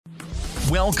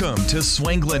Welcome to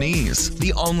Swanglinese,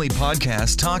 the only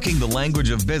podcast talking the language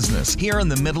of business here in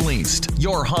the Middle East.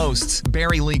 Your hosts,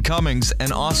 Barry Lee Cummings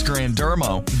and Oscar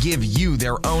Andermo, give you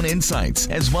their own insights,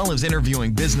 as well as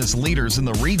interviewing business leaders in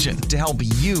the region to help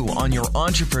you on your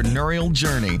entrepreneurial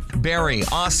journey. Barry,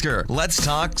 Oscar, let's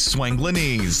talk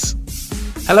Swanglinese.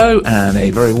 Hello and a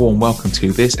very warm welcome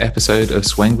to this episode of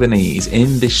Swanglinese.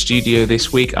 In the studio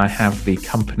this week, I have the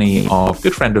company of a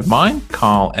good friend of mine,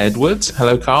 Carl Edwards.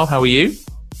 Hello, Carl. How are you?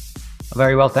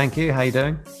 Very well, thank you. How are you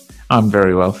doing? I'm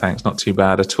very well, thanks. Not too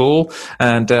bad at all.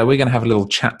 And we're going to have a little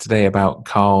chat today about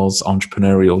Carl's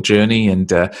entrepreneurial journey and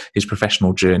his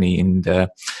professional journey in the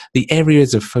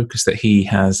areas of focus that he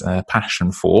has a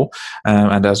passion for.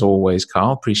 And as always,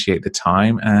 Carl, appreciate the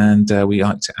time. And we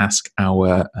like to ask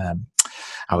our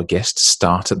guest to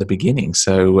start at the beginning.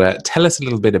 So tell us a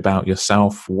little bit about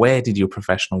yourself. Where did your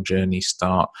professional journey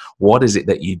start? What is it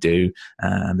that you do?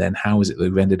 And then how is it that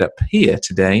we've ended up here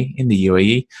today in the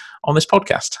UAE on this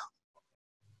podcast?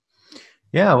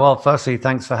 Yeah, well, firstly,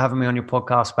 thanks for having me on your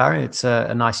podcast, Barry. It's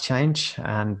a nice change,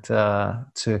 and to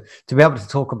be able to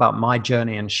talk about my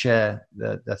journey and share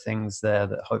the things there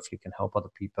that hopefully can help other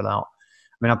people out.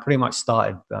 I mean, I pretty much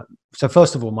started. So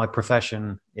first of all, my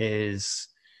profession is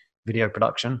video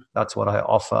production. That's what I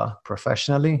offer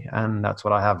professionally, and that's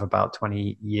what I have about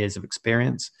 20 years of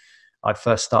experience. I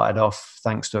first started off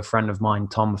thanks to a friend of mine,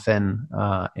 Tom Finn,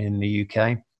 in the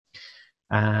UK.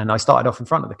 And I started off in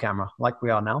front of the camera, like we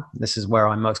are now. This is where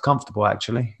I'm most comfortable,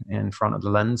 actually, in front of the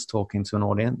lens, talking to an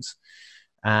audience.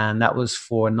 And that was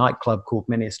for a nightclub called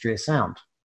Ministry of Sound.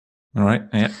 All right.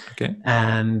 Yeah. Okay.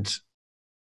 And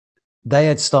they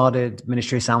had started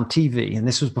Ministry of Sound TV, and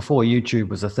this was before YouTube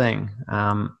was a thing.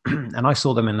 And I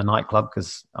saw them in the nightclub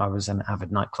because I was an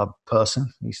avid nightclub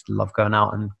person. I used to love going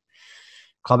out and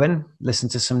clubbing, listen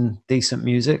to some decent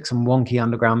music, some wonky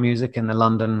underground music in the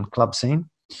London club scene.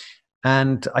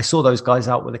 And I saw those guys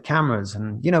out with the cameras.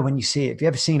 And, you know, when you see it, if you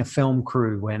ever seen a film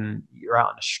crew when you're out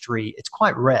on the street, it's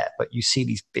quite rare, but you see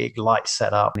these big lights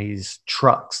set up, these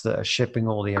trucks that are shipping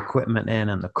all the equipment in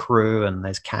and the crew, and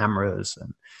there's cameras,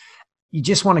 and you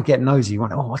just want to get nosy. You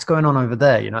want, oh, what's going on over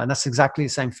there? You know, and that's exactly the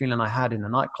same feeling I had in the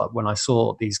nightclub when I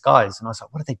saw these guys. And I was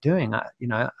like, what are they doing?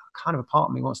 Kind of a part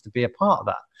of me wants to be a part of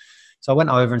that. So I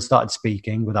went over and started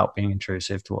speaking without being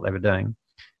intrusive to what they were doing.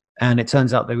 And it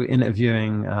turns out they were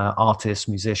interviewing artists,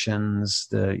 musicians,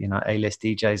 A-list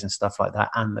DJs and stuff like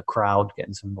that, and the crowd,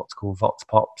 getting some what's called Vox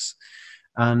Pops.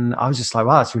 And I was just like,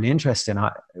 wow, that's really interesting.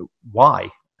 Why?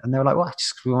 And they were like, well,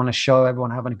 we want to show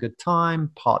everyone having a good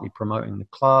time, partly promoting the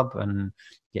club and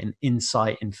getting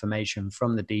insight information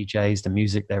from the DJs, the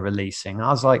music they're releasing. And I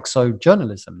was like, so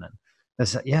journalism then? They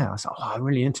said, yeah. I was like, oh, I'm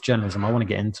really into journalism. I want to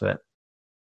get into it.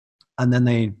 And then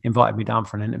they invited me down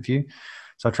for an interview.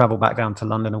 So I traveled back down to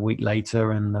London a week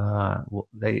later, and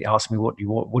they asked me, what do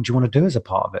you want to do as a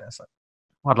part of it? I was like,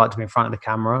 well, I'd like to be in front of the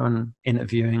camera and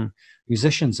interviewing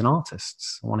musicians and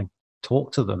artists. I want to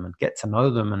talk to them and get to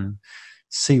know them and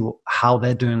see how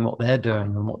they're doing what they're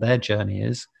doing and what their journey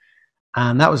is.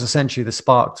 And that was essentially the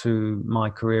spark to my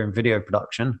career in video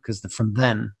production, because from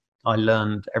then I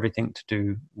learned everything to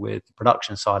do with the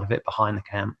production side of it, behind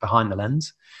the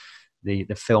lens. The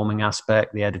filming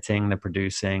aspect, the editing, the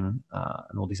producing,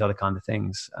 and all these other kind of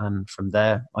things. And from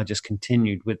there, I just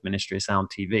continued with Ministry of Sound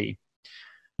TV.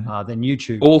 Then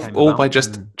YouTube. All by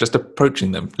just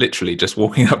approaching them, literally just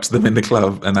walking up to them in the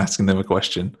club and asking them a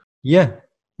question. Yeah.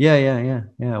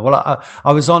 Well,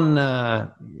 I was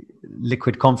on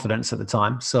Liquid Confidence at the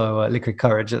time, so Liquid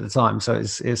Courage at the time. So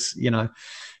it's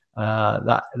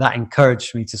that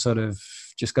encouraged me to sort of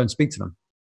just go and speak to them.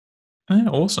 Yeah,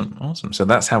 awesome. So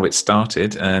that's how it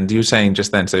started. And you were saying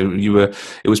just then, so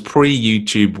it was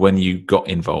pre-YouTube when you got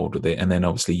involved with it, and then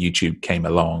obviously YouTube came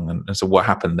along. And so what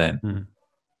happened then?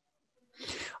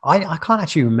 I can't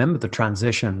actually remember the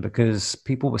transition, because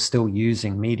people were still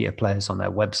using media players on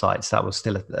their websites. That was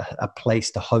still a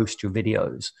place to host your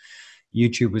videos.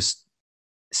 YouTube was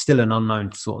still an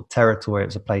unknown sort of territory. It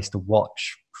was a place to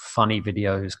watch funny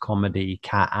videos, comedy,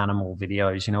 cat animal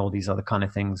videos, all these other kind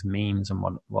of things, memes and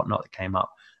whatnot that came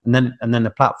up. And then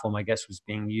the platform, I guess, was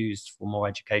being used for more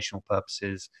educational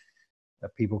purposes.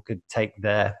 People could take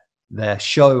their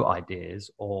show ideas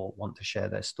or want to share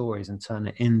their stories and turn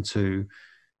it into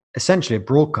essentially a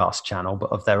broadcast channel,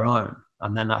 but of their own.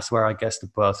 And then that's where I guess the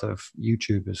birth of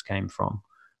YouTubers came from.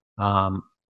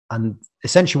 And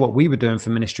essentially what we were doing for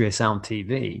Ministry of Sound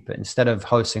TV, but instead of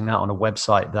hosting that on a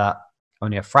website that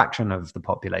only a fraction of the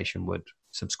population would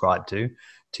subscribe to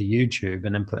YouTube,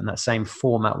 and then putting that same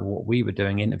format of what we were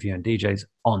doing, interviewing DJs,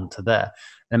 onto there.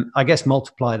 And I guess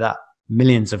multiply that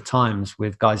millions of times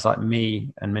with guys like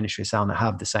me and Ministry of Sound that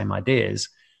have the same ideas.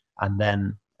 And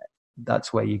then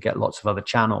that's where you get lots of other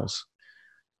channels.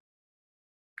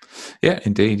 Yeah,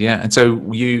 indeed. Yeah. And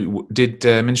so you did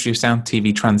Ministry of Sound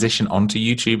TV transition onto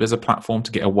YouTube as a platform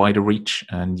to get a wider reach,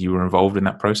 and you were involved in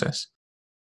that process?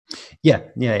 Yeah.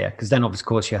 Because then, of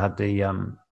course, you had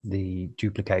the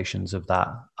duplications of that.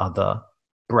 Other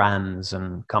brands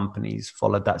and companies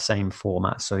followed that same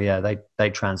format. So yeah,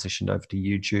 they transitioned over to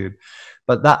YouTube.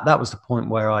 But that was the point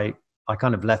where I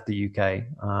kind of left the UK.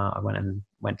 I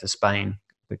went to Spain,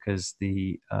 because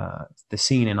the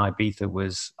scene in Ibiza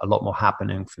was a lot more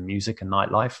happening for music and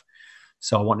nightlife.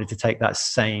 So I wanted to take the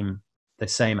same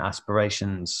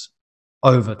aspirations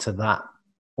over to that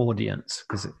audience,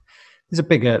 because there's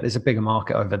a bigger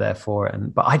market over there for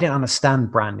it. But I didn't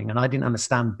understand branding, and I didn't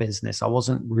understand business. I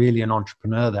wasn't really an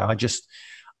entrepreneur there.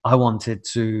 I wanted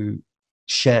to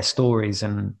share stories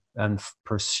and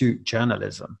pursue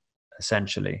journalism,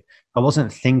 essentially. I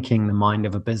wasn't thinking the mind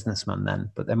of a businessman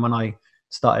then. But then when I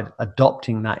started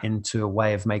adopting that into a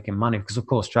way of making money, because of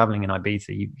course traveling in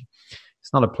Ibiza,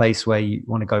 it's not a place where you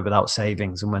want to go without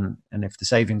savings, and if the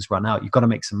savings run out, you've got to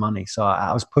make some money. So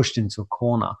I was pushed into a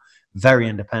corner, very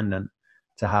independent,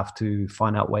 to have to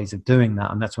find out ways of doing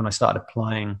that. And that's when I started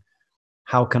applying,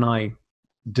 how can I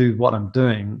do what I'm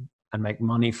doing and make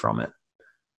money from it?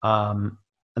 And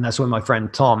that's when my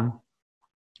friend Tom,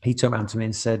 he turned around to me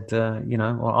and said,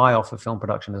 well, I offer film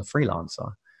production as a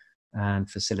freelancer and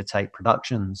facilitate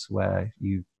productions where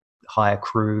you hire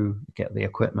crew, get the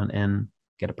equipment in,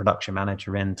 get a production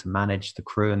manager in to manage the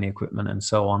crew and the equipment and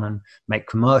so on, and make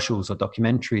commercials or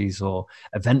documentaries or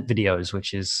event videos,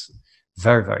 which is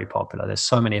very, very popular. There's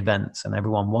so many events, and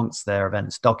everyone wants their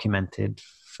events documented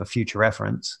for future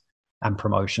reference and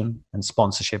promotion and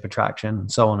sponsorship attraction and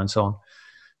so on and so on.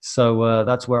 So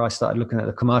that's where I started looking at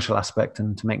the commercial aspect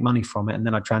and to make money from it. And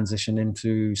then I transitioned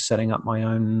into setting up my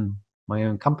own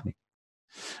company.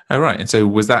 Oh, right. And so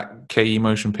was that KE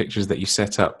Motion Pictures that you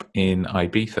set up in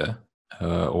Ibiza,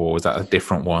 or was that a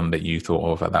different one that you thought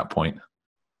of at that point?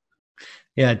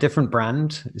 Yeah, different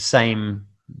brand, same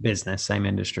business, same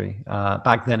industry.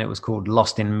 Back then it was called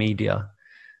Lost in Media.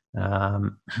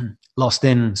 Lost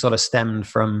in sort of stemmed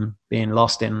from being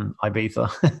lost in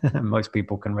Ibiza. Most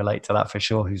people can relate to that for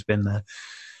sure, who's been there.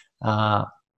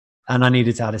 And I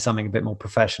needed to add something a bit more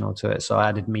professional to it. So I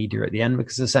added media at the end,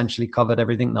 because it essentially covered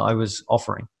everything that I was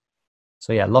offering.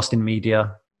 So yeah, Lost in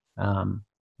Media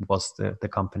was the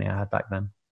company I had back then.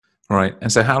 Right.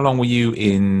 And so how long were you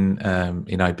in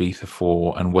Ibiza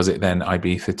for? And was it then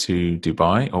Ibiza to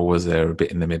Dubai, or was there a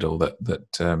bit in the middle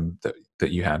that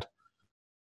you had?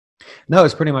 No,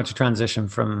 it's pretty much a transition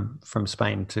from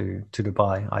Spain to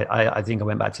Dubai. I think I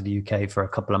went back to the UK for a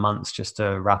couple of months just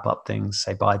to wrap up things,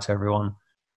 say bye to everyone,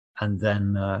 and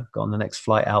then got on the next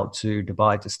flight out to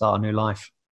Dubai to start a new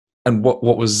life. And what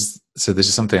was, so this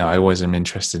is something I always am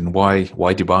interested in. Why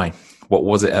Dubai? What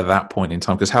was it at that point in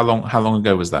time? Because how long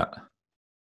ago was that?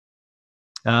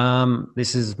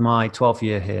 This is my 12th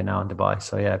year here now in Dubai.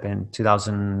 So yeah, been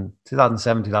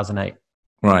 2007, 2008.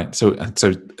 Right. So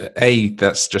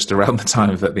that's just around the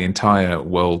time that the entire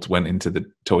world went into the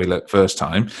toilet first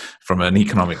time from an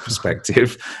economic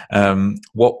perspective.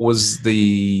 What was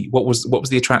the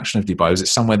attraction of Dubai? Was it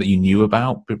somewhere that you knew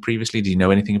about previously? Did you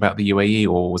know anything about the UAE,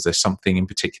 or was there something in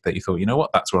particular that you thought, you know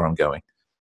what, that's where I'm going?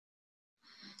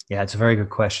 Yeah, it's a very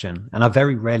good question, and I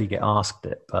very rarely get asked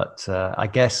it. But I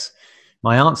guess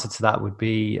my answer to that would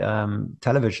be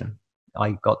television.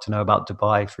 I got to know about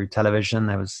Dubai through television.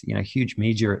 There was, huge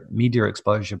media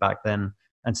exposure back then,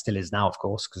 and still is now, of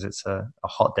course, because it's a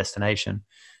hot destination.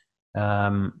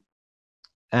 And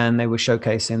they were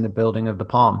showcasing the building of the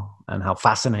Palm and how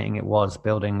fascinating it was,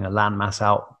 building a landmass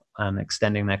out and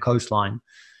extending their coastline.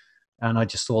 And I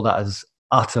just saw that as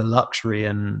utter luxury.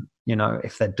 And,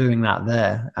 if they're doing that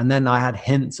there, and then I had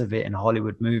hints of it in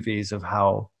Hollywood movies of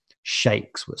how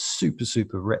sheikhs were super,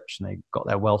 super rich and they got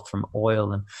their wealth from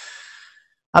oil. And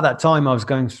at that time, I was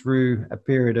going through a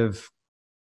period of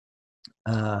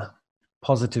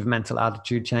positive mental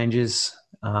attitude changes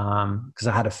because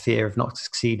I had a fear of not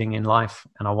succeeding in life,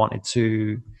 and I wanted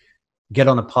to get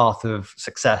on a path of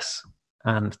success.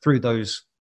 And through those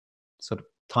sort of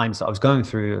times that I was going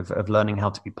through of learning how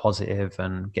to be positive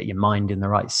and get your mind in the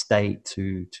right state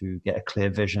to get a clear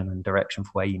vision and direction for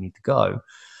where you need to go.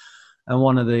 And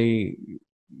one of the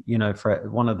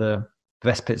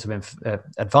best bits of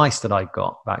advice that I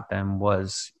got back then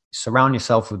was surround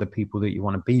yourself with the people that you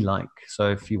want to be like. So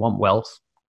if you want wealth,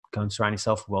 go and surround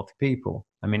yourself with wealthy people.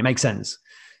 I mean, it makes sense.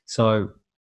 So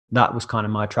that was kind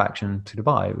of my attraction to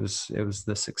Dubai. It was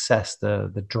the success,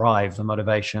 the drive, the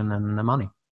motivation, and the money.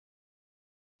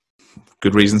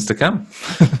 good reasons to come.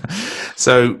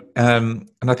 So, and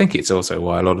I think it's also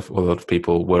why a lot of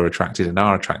people were attracted and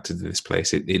are attracted to this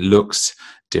place. It looks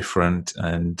different,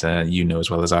 and you know as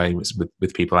well as I,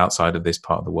 with people outside of this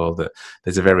part of the world, that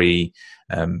there's a very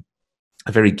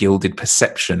gilded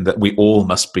perception that we all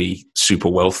must be super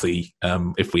wealthy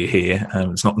if we're here.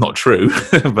 It's not true,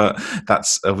 but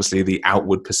that's obviously the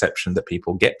outward perception that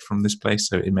people get from this place.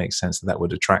 So it makes sense that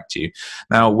would attract you.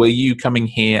 Now, were you coming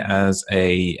here as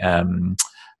an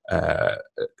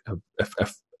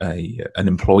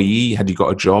employee? Had you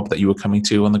got a job that you were coming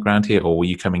to on the ground here, or were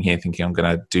you coming here thinking I'm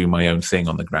going to do my own thing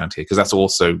on the ground here? Because that's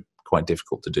also quite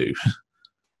difficult to do.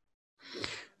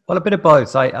 Well, a bit of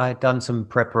both. I'd done some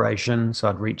preparation. So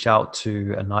I'd reach out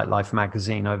to a nightlife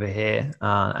magazine over here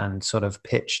and sort of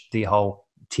pitched the whole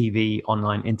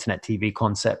online internet TV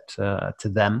concept to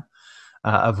them,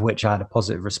 of which I had a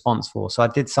positive response for. So I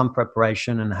did some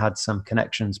preparation and had some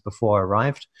connections before I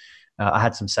arrived. I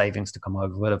had some savings to come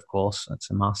over with, of course.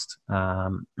 That's a must.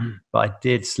 But I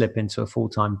did slip into a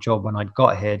full-time job when I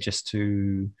got here just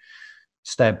to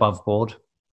stay above board.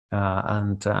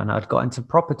 And I'd got into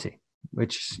property,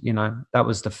 which, you know, that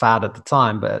was the fad at the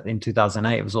time. But in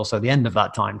 2008, it was also the end of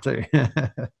that time too.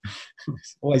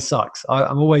 Always sucks.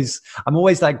 I'm always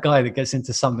that guy that gets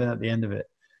into something at the end of it.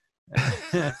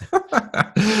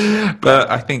 But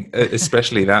I think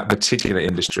especially that particular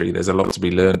industry, there's a lot to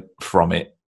be learned from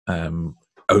it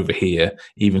over here,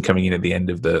 even coming in at the end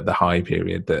of the high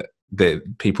period, that the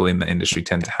people in the industry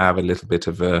tend to have a little bit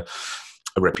of a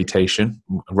reputation,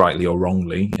 rightly or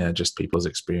wrongly, just people's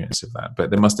experience of that. But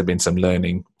there must have been some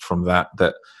learning from that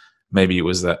maybe it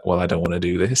was that, well, I don't want to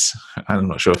do this. I'm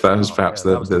not sure if that was perhaps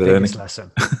the learning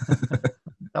lesson.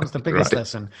 That was the biggest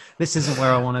lesson. This isn't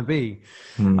where I want to be.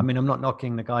 I mean, I'm not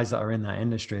knocking the guys that are in that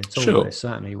industry at all. Sure.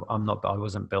 Certainly, I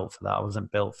wasn't built for that. I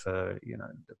wasn't built for, you know,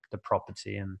 the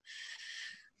property and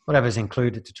whatever's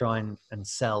included to try and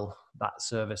sell that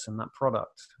service and that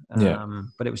product.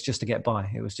 But it was just to get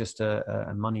by. It was just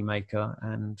a money maker.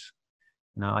 And,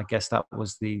 you know, I guess that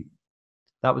was the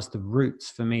roots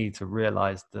for me to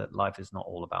realize that life is not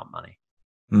all about money.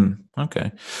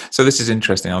 Okay. So this is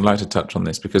interesting. I'd like to touch on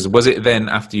this, because was it then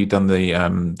after you'd done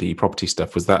the property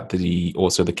stuff, was that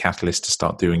also the catalyst to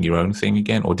start doing your own thing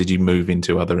again? Or did you move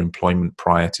into other employment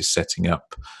prior to setting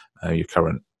up your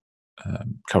current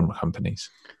companies?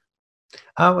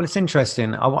 Well, it's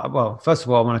interesting. First of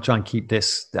all, I want to try and keep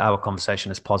our conversation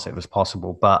as positive as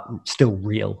possible, but still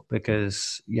real,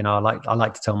 because, you know, I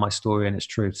like to tell my story and its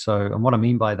truth. So, and what I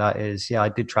mean by that is, I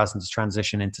did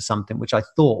transition into something which I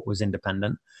thought was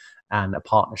independent and a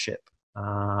partnership,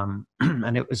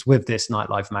 and it was with this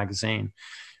Nightlife magazine.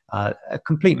 A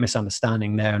complete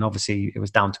misunderstanding there, and obviously it was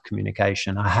down to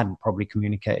communication. I hadn't probably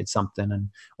communicated something, and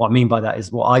what I mean by that is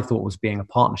what I thought was being a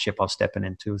partnership I was stepping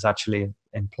into was actually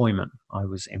employment. I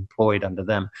was employed under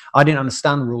them. I didn't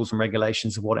understand the rules and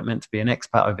regulations of what it meant to be an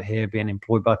expat over here, being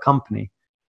employed by a company,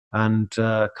 and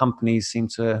companies seem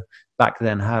to back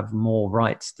then have more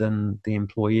rights than the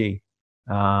employee.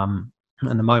 And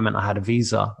the moment I had a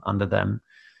visa under them,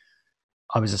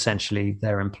 I was essentially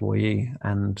their employee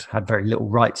and had very little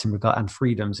rights and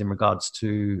freedoms in regards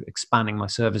to expanding my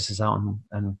services out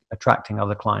and attracting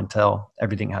other clientele.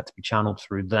 Everything had to be channeled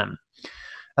through them.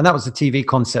 And that was the TV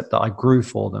concept that I grew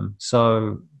for them.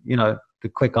 So, you know, the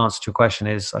quick answer to your question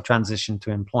is I transitioned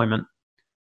to employment,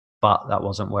 but that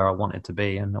wasn't where I wanted to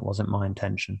be, and that wasn't my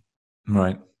intention.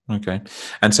 Right. Okay.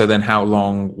 And so then how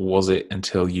long was it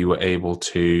until you were able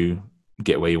to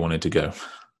get where you wanted to go?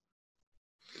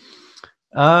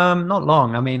 Not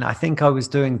long. I mean, I think I was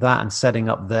doing that and setting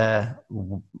up their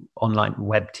online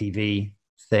web TV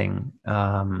thing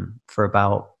for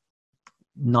about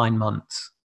 9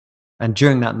 months. And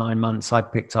during that 9 months, I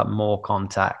picked up more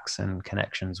contacts and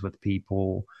connections with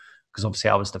people, because obviously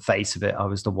I was the face of it. I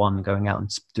was the one going out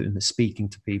and doing the speaking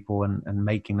to people and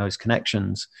making those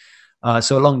connections.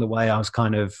 So along the way, I was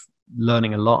kind of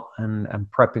learning a lot and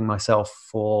prepping myself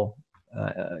for,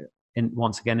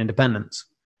 once again, independence.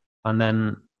 And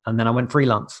then I went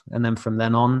freelance. And then from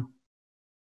then on,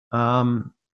 I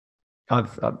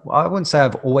wouldn't say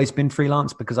I've always been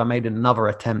freelance, because I made another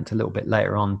attempt a little bit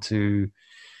later on to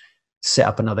set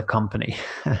up another company.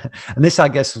 And this, I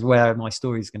guess, is where my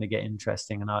story is going to get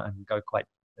interesting, and I can go quite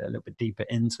a little bit deeper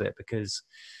into it, because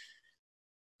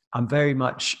I'm very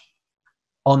much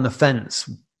on the fence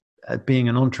at being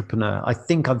an entrepreneur. I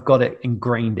think I've got it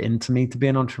ingrained into me to be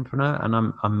an entrepreneur, and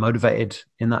I'm motivated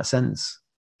in that sense.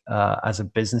 As a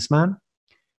businessman,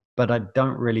 but I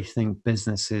don't really think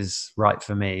business is right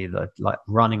for me. Like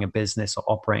running a business or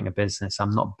operating a business,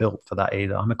 I'm not built for that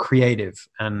either. I'm a creative,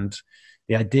 and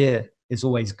the idea is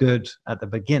always good at the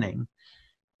beginning,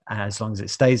 as long as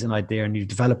it stays an idea and you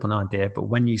develop an idea. But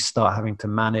when you start having to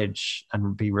manage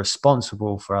and be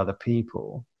responsible for other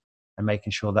people and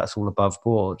making sure that's all above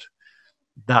board,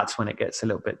 that's when it gets a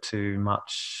little bit too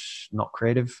much not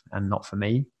creative and not for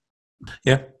me.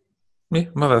 Yeah. Yeah,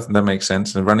 well, that makes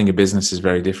sense. And running a business is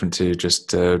very different to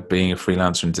just being a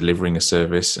freelancer and delivering a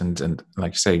service. And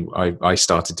like I say, I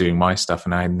started doing my stuff,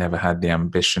 and I never had the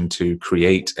ambition to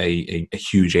create a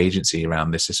huge agency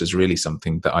around this. This is really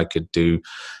something that I could do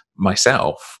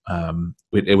myself,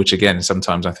 which again,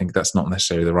 sometimes I think that's not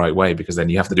necessarily the right way, because then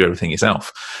you have to do everything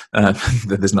yourself.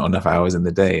 There's not enough hours in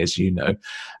the day, as you know.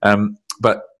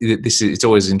 But it's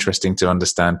always interesting to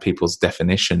understand people's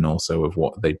definition also of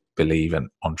what they believe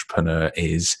an entrepreneur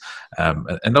is.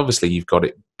 And obviously you've got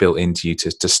it built into you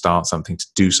to start something, to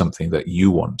do something that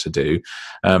you want to do.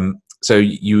 So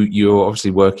you're obviously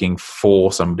working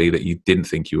for somebody that you didn't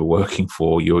think you were working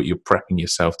for. You're prepping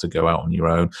yourself to go out on your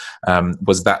own.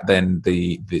 Was that then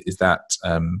is that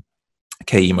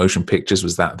KE Motion Pictures?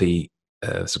 Was that the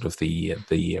sort of the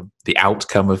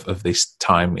outcome of this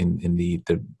time in the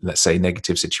let's say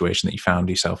negative situation that you found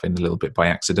yourself in a little bit by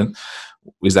accident?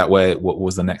 Was that what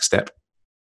was the next step?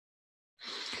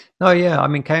 Oh yeah, I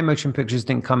mean, KE Motion Pictures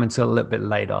didn't come until a little bit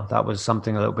later. That was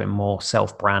something a little bit more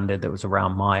self-branded. That was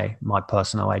around my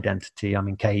personal identity. I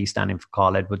mean, KE standing for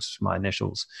Carl Edwards, my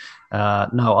initials.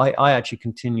 No, I actually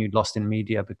continued Lost in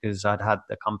Media because I'd had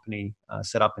the company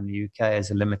set up in the UK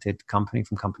as a limited company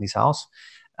from Companies House.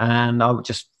 And I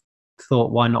just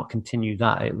thought, why not continue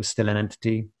that? It was still an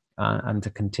entity, and to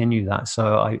continue that.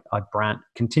 So I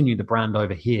continued the brand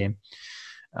over here.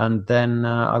 And then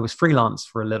I was freelance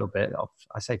for a little bit.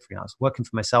 I say freelance, working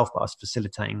for myself, but I was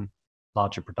facilitating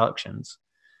larger productions.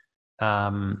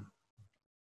 I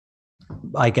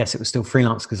guess it was still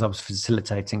freelance because I was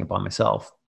facilitating it by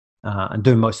myself and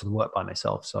doing most of the work by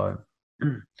myself. So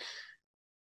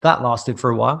that lasted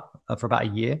for a while, for about a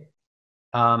year.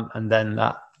 And then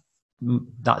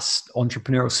that's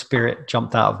entrepreneurial spirit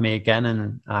jumped out of me again,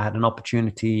 and I had an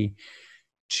opportunity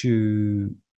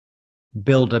to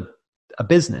build a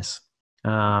business.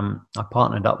 I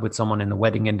partnered up with someone in the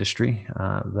wedding industry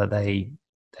that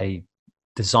they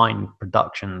design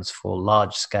productions for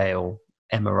large scale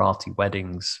Emirati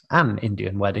weddings and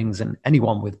Indian weddings and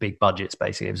anyone with big budgets.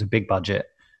 Basically, it was a big budget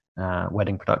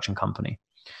wedding production company,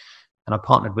 and I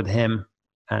partnered with him.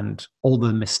 And all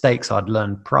the mistakes I'd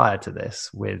learned prior to this,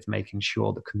 with making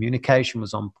sure the communication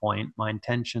was on point, my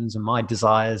intentions and my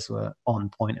desires were on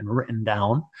point and written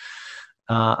down.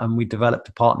 And we developed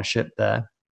a partnership there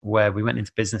where we went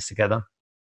into business together,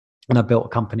 and I built a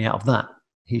company out of that.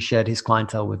 He shared his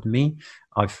clientele with me.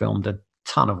 I filmed a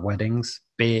ton of weddings,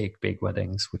 big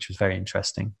weddings, which was very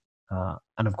interesting.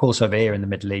 And of course, over here in the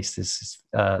Middle East,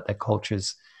 their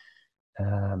culture's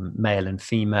male and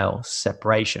female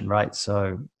separation, right?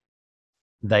 So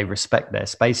they respect their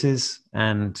spaces.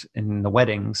 And in the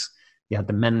weddings, you had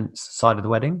the men's side of the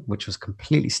wedding, which was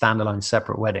completely standalone,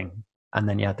 separate wedding. And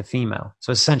then you had the female.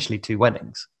 So essentially 2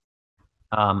 weddings.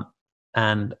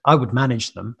 And I would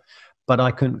manage them, but I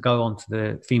couldn't go onto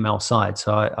the female side.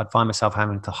 So I'd find myself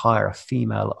having to hire a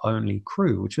female only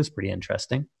crew, which was pretty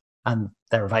interesting. And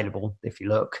they're available if you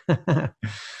look.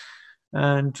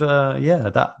 And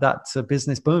that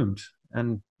business boomed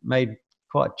and made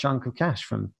quite a chunk of cash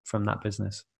from that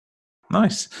business.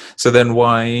 Nice. So then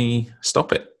why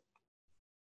stop it?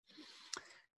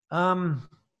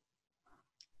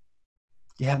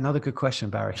 Yeah, another good question,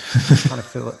 Barry. I'm trying to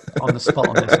feel on the spot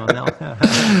on this one now.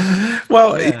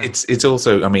 Well, yeah. It's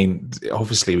also, I mean,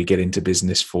 obviously we get into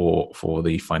business for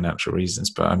the financial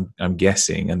reasons, but I'm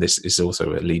guessing, and this is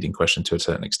also a leading question to a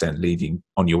certain extent, leading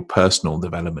on your personal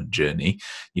development journey.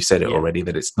 You said it already,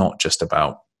 that it's not just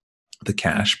about the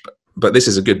cash, but this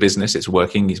is a good business. It's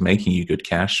working. He's making you good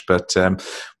cash. But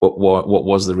what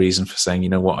was the reason for saying, you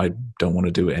know what, I don't want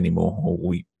to do it anymore?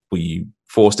 Or were you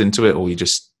forced into it, or you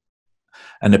just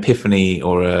an epiphany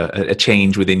or a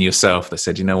change within yourself that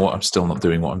said, you know what, I'm still not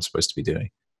doing what I'm supposed to be doing?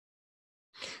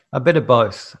 A bit of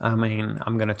both. I mean,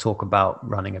 I'm going to talk about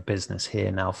running a business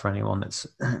here now for anyone that's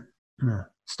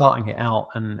starting it out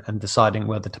and deciding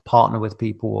whether to partner with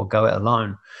people or go it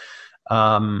alone.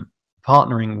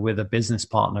 Partnering with a business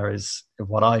partner is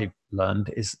what I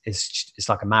learned is it's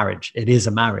like a marriage. It is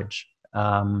a marriage.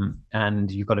 And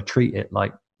you've got to treat it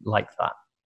like that.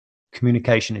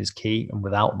 Communication is key, and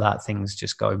without that, things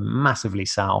just go massively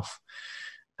south.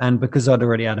 And because I'd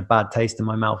already had a bad taste in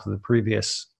my mouth with the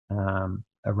previous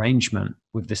arrangement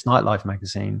with this nightlife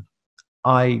magazine,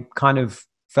 I kind of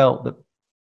felt that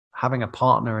having a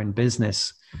partner in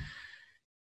business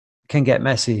can get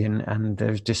messy, and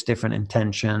there's just different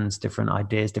intentions, different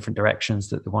ideas, different directions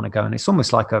that they want to go. And it's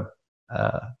almost like a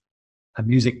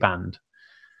music band.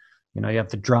 You have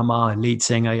the drummer, lead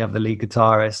singer, you have the lead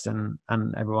guitarist,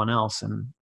 and everyone else,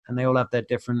 and they all have their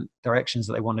different directions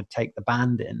that they want to take the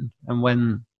band in. And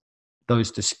when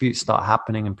those disputes start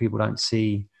happening and people don't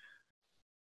see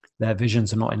their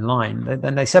visions are not in line,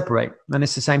 then they separate. And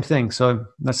it's the same thing. So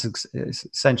that's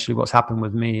essentially what's happened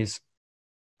with me. Is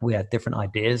we had different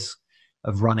ideas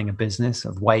of running a business,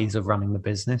 of ways of running the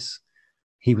business.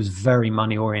 He was very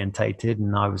money orientated,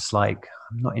 and I was like,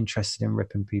 I'm not interested in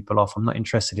ripping people off. I'm not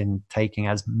interested in taking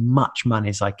as much money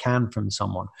as I can from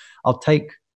someone. I'll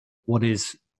take what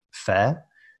is fair,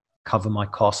 cover my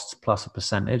costs plus a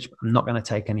percentage. I'm not going to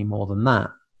take any more than that.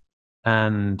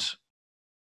 And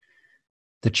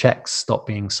the checks stopped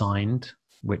being signed,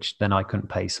 which then I couldn't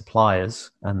pay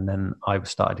suppliers. And then I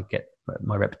started to get,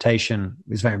 my reputation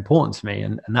was very important to me,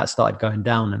 and that started going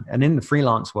down. And in the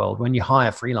freelance world, when you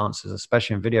hire freelancers,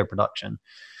 especially in video production,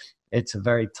 it's a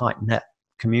very tight net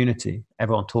community.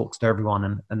 Everyone talks to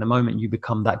everyone, and the moment you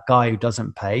become that guy who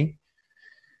doesn't pay,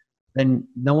 then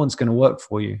no one's going to work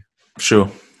for you.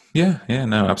 Sure. Yeah,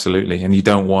 no, absolutely. And you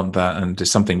don't want that. And it's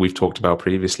something we've talked about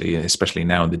previously, especially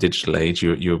now in the digital age.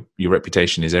 Your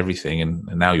reputation is everything, and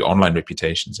now your online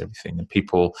reputation is everything. And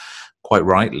people, quite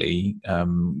rightly,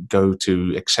 go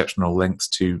to exceptional lengths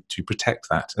to protect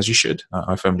that, as you should.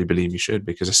 I firmly believe you should,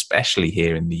 because especially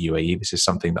here in the UAE, this is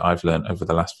something that I've learned over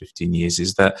the last 15 years,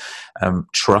 is that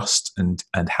trust and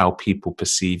how people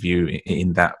perceive you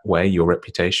in that way, your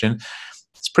reputation,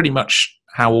 it's pretty much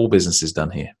how all business is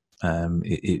done here.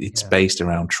 It's based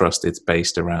around trust. It's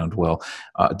based around,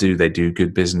 do they do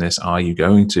good business? Are you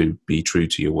going to be true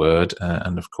to your word?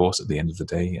 And of course, at the end of the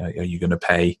day, are you going to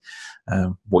pay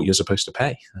what you're supposed to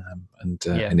pay?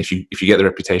 And if you get the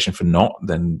reputation for not,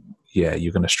 then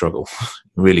you're going to struggle.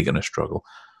 Really going to struggle.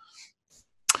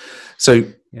 So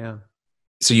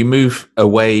you move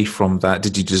away from that.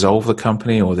 Did you dissolve the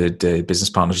company, or did business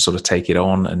partners sort of take it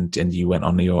on, and you went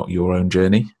on your own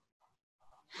journey?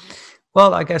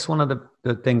 Well, I guess one of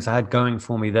the things I had going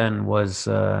for me then was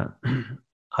I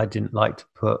didn't like to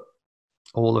put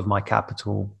all of my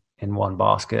capital in one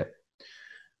basket.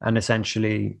 And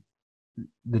essentially,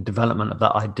 the development of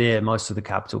that idea, most of the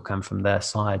capital came from their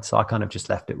side. So I kind of just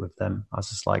left it with them. I was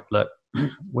just like, look,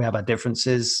 we have our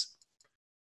differences.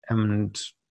 And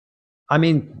I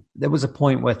mean, there was a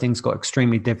point where things got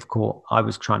extremely difficult. I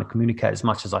was trying to communicate as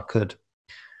much as I could.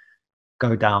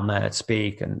 Go down there,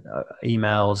 speak, and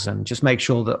emails, and just make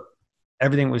sure that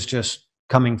everything was just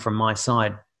coming from my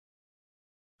side,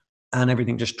 and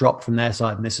everything just dropped from their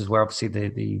side. And this is where obviously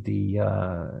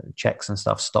the checks and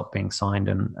stuff stopped being signed,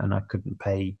 and I couldn't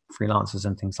pay freelancers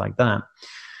and things like that.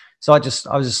 So I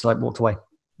was just like walked away.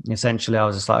 Essentially, I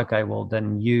was just like, okay, well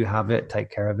then you have it,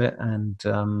 take care of it, and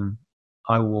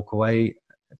I will walk away,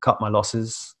 cut my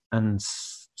losses, and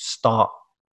start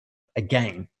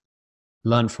again.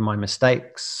 Learn from my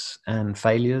mistakes and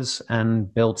failures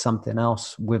and build something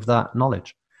else with that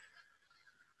knowledge.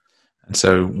 And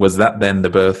so was that then the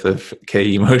birth of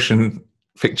KE Motion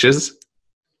Pictures?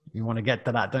 You want to get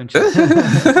to that, don't you?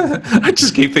 I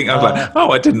just keep thinking, I was like,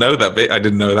 I didn't know that bit. I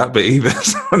didn't know that bit either.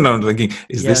 So now I'm thinking,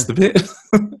 is this the bit?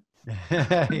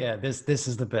 This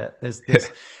is the bit.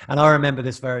 This. And I remember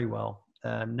this very well.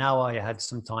 Now I had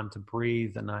some time to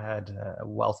breathe, and I had a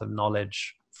wealth of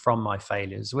knowledge from my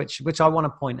failures, which I want to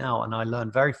point out. And I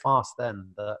learned very fast then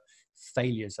that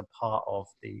failures are part of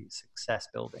the success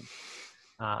building.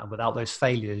 Without those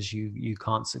failures, you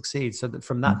can't succeed. So that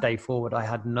from that day forward, I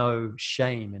had no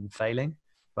shame in failing,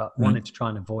 but wanted to try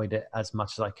and avoid it as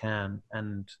much as I can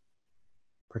and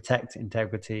protect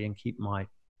integrity and keep my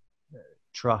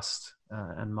trust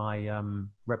and my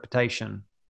reputation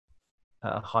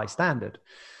at a high standard.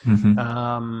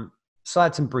 So I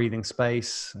had some breathing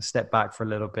space. I stepped back for a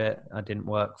little bit. I didn't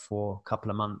work for a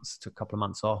couple of months, took a couple of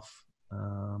months off.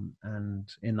 And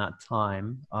in that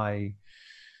time, I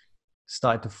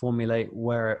started to formulate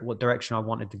what direction I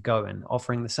wanted to go in,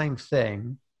 offering the same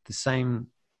thing, the same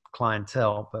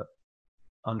clientele, but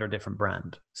under a different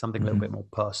brand, something a little bit more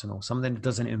personal, something that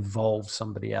doesn't involve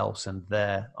somebody else and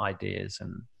their ideas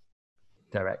and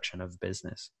direction of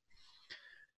business.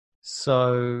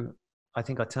 So I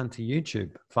think I turned to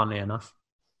YouTube, funnily enough.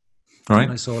 Right.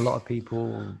 And I saw a lot of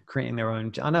people creating their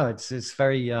own. I know it's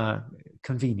very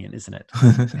convenient, isn't it?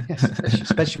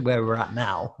 especially where we're at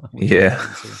now. Yeah.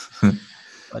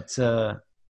 But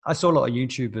I saw a lot of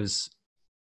YouTubers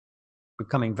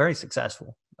becoming very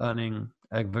successful, earning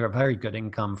a very good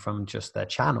income from just their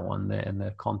channel and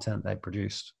the content they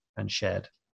produced and shared.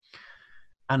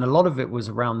 And a lot of it was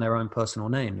around their own personal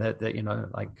name. That you know,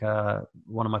 like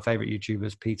one of my favorite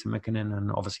YouTubers, Peter McKinnon, and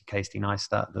obviously Casey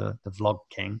Neistat, the vlog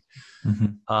king.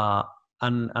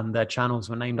 And their channels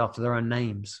were named after their own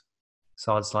names.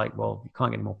 So I was like, well, you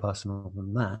can't get any more personal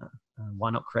than that.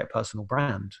 Why not create a personal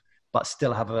brand, but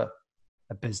still have a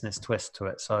business twist to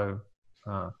it? So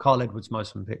Carl Edwards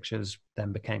Motion Pictures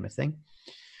then became a thing.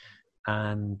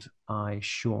 And I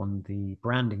shortened the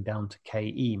branding down to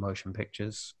KE Motion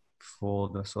Pictures for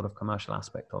the sort of commercial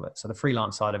aspect of it. So the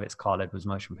freelance side of it's Carl Edwards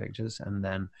Motion Pictures. And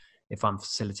then if I'm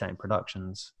facilitating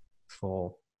productions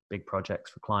for big projects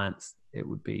for clients, it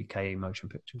would be KE Motion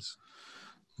Pictures.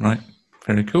 Right.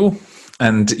 Very cool.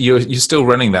 And you're still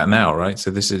running that now, right?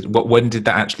 So this is when did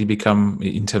that actually become,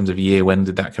 in terms of year, when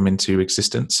did that come into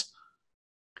existence?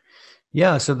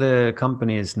 Yeah. So the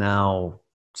company is now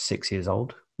 6 years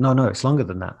old. No, it's longer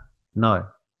than that. No,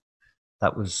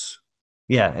 that was,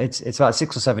 yeah, it's about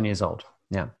 6 or 7 years old.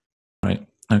 Yeah. Right.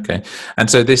 Okay. And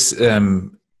so this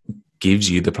gives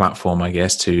you the platform, I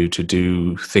guess, to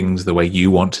do things the way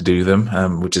you want to do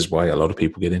them, which is why a lot of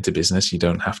people get into business. You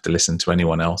don't have to listen to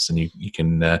anyone else, and you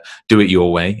can do it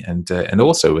your way. And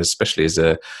also, especially as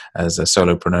a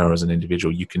solopreneur, as an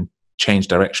individual, you can change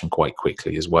direction quite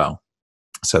quickly as well.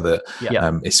 So that,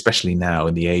 especially now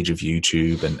in the age of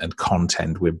YouTube and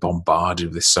content, we're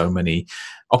bombarded with so many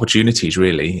opportunities,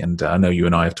 really. And I know you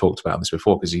and I have talked about this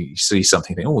before, because you see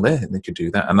something, think, oh, they could do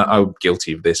that. And I'm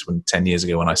guilty of this 10 years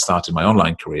ago when I started my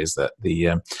online careers, that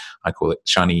I call it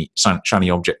shiny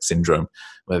object syndrome,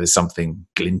 where there's something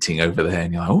glinting over there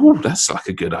and you're like, oh, that's like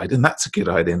a good idea, and that's a good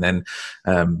idea. And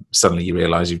then suddenly you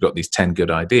realize you've got these 10 good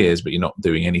ideas, but you're not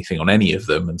doing anything on any of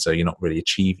them. And so you're not really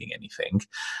achieving anything.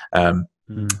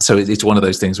 So it's one of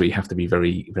those things where you have to be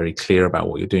very, very clear about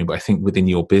what you're doing. But I think within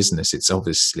your business, it's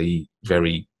obviously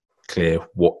very clear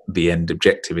what the end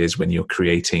objective is when you're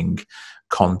creating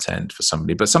content for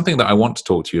somebody. But something that I want to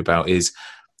talk to you about is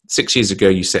 6 years ago,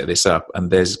 you set this up,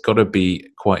 and there's got to be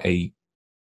quite a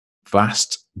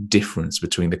vast difference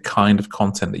between the kind of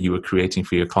content that you were creating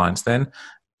for your clients then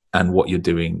and what you're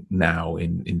doing now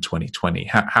in 2020.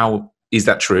 How is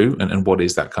that true? And what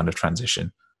is that kind of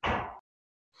transition?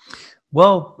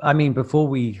 Well, I mean, before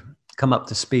we come up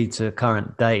to speed to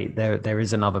current date, there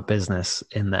is another business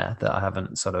in there that I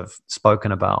haven't sort of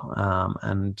spoken about.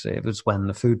 And it was when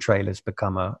the food trailers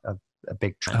become a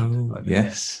big trend. Oh,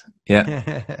 yes.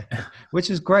 Yeah. Which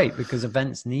is great, because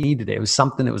events needed it. It was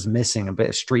something that was missing, a bit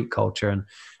of street culture,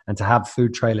 and to have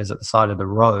food trailers at the side of the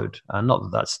road. Not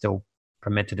that that's still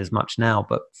permitted as much now,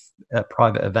 but at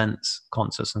private events,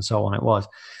 concerts and so on, it was.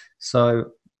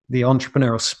 So the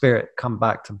entrepreneurial spirit come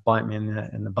back to bite me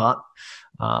in the butt,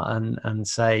 and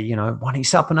say, you know, why don't you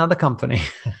set up another company?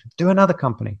 Do another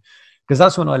company. Because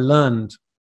that's when I learned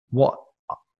what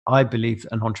I believe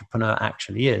an entrepreneur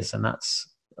actually is, and that's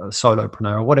a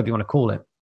solopreneur, or whatever you want to call it,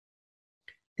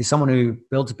 is someone who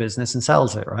builds a business and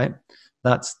sells it, right?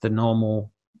 That's the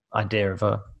normal idea of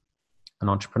an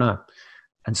entrepreneur.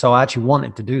 And so I actually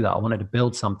wanted to do that. I wanted to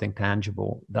build something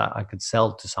tangible that I could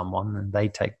sell to someone, and they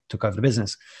took over the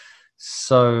business.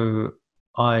 So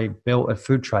I built a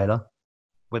food trailer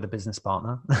with a business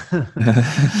partner.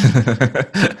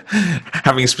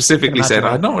 Having specifically said,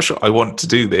 I'm not sure I want to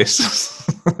do this.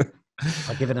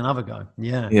 I'll give it another go.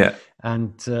 Yeah. Yeah.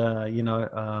 And,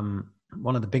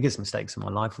 one of the biggest mistakes in my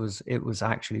life was it was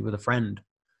actually with a friend,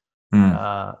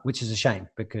 which is a shame,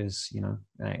 because, you know,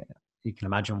 you can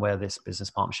imagine where this business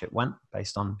partnership went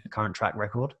based on current track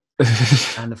record.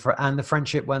 and the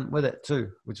friendship went with it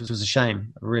too, which was a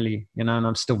shame, really, you know, and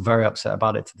I'm still very upset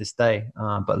about it to this day.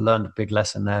 But learned a big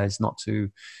lesson there is not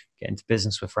to get into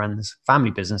business with friends.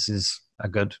 Family businesses are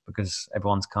good because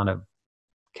everyone's kind of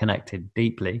connected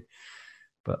deeply,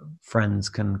 but friends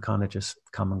can kind of just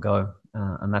come and go.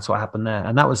 And that's what happened there.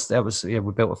 And that was, we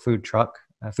built a food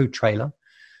trailer,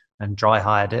 and dry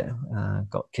hired it,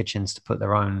 got kitchens to put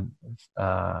their own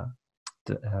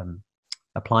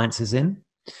appliances in.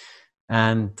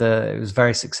 And it was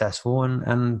very successful.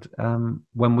 And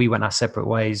when we went our separate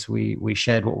ways, we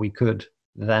shared what we could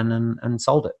then and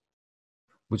sold it,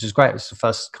 which is great. It was the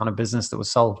first kind of business that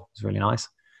was sold. It was really nice.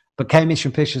 But KE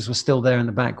Motion Pictures was still there in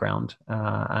the background.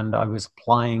 And I was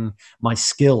applying my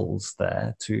skills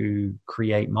there to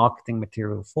create marketing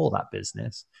material for that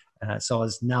business. So I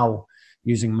was now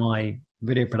using my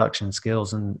video production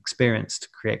skills and experience to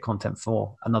create content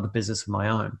for another business of my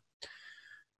own.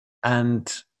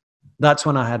 And that's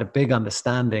when I had a big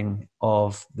understanding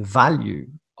of the value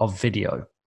of video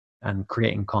and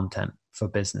creating content for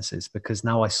businesses, because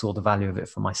now I saw the value of it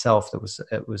for myself.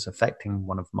 It was affecting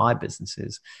one of my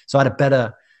businesses. So I had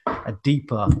a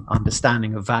deeper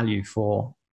understanding of value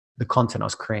for the content I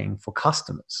was creating for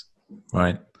customers.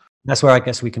 Right. That's where I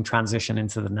guess we can transition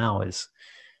into the now. Is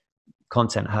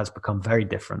content has become very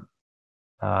different,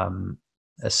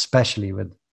 especially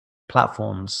with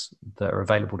platforms that are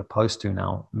available to post to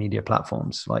now, media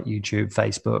platforms like YouTube,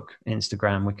 Facebook,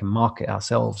 Instagram. We can market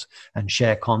ourselves and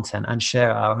share content and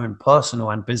share our own personal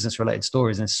and business related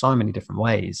stories in so many different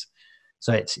ways.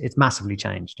 So it's massively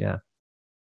changed. Yeah.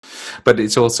 But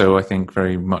it's also, I think,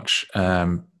 very much,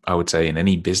 I would say, in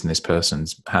any business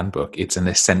person's handbook, it's an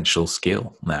essential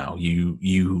skill now. You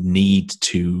need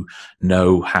to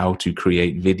know how to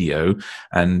create video.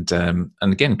 And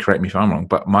again, correct me if I'm wrong,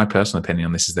 but my personal opinion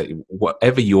on this is that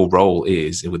whatever your role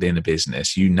is within a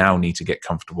business, you now need to get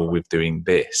comfortable with doing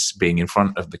this, being in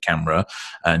front of the camera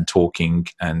and talking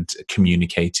and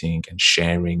communicating and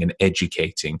sharing and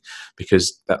educating,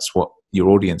 because that's what your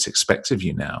audience expects of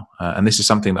you now. And this is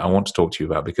something that I want to talk to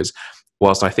you about, because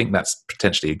whilst I think that's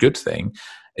potentially a good thing,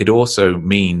 it also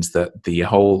means that the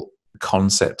whole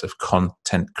concept of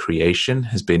content creation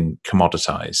has been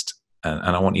commoditized.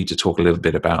 And I want you to talk a little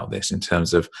bit about this in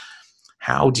terms of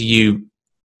how do you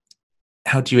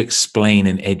explain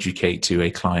and educate to a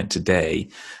client today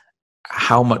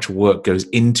how much work goes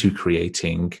into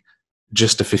creating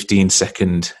just a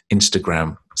 15-second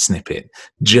Instagram snippet,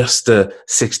 just a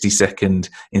 60-second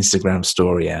Instagram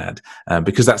story ad,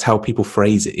 because that's how people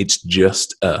phrase it. It's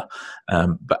just a.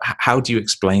 But how do you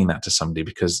explain that to somebody?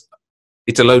 Because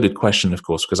it's a loaded question, of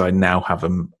course, because I now have a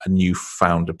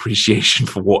newfound appreciation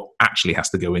for what actually has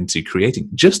to go into creating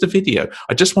just a video.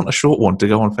 I just want a short one to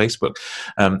go on Facebook.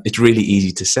 It's really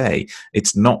easy to say.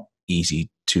 It's not easy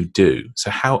to do. So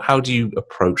how do you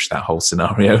approach that whole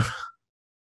scenario?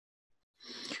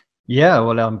 Yeah,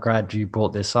 well, I'm glad you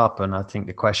brought this up, and I think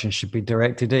the question should be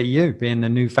directed at you, being the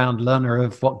newfound learner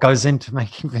of what goes into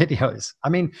making videos. I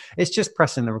mean, it's just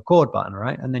pressing the record button,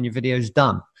 right? And then your video is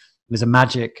done. There's a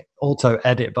magic auto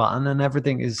edit button, and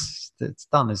everything it's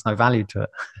done. There's no value to it.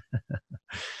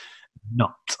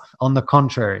 Not on the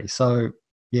contrary. So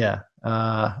yeah,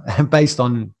 based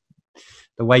on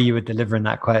the way you were delivering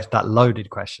that loaded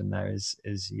question, there is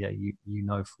yeah, you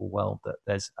know full well that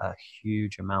there's a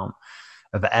huge amount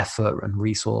of effort and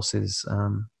resources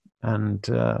and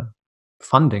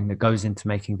funding that goes into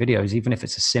making videos, even if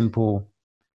it's a simple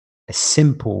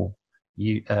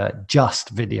just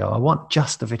video. I want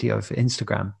just a video for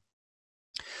Instagram.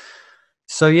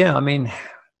 So yeah, I mean,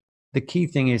 the key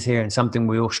thing is here, and something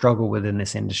we all struggle with in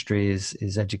this industry,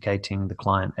 is educating the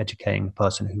client, educating the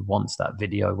person who wants that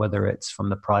video, whether it's from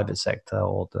the private sector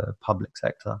or the public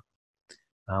sector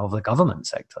or the government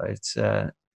sector. It's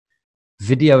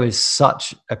video is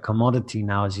such a commodity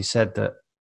now, as you said, that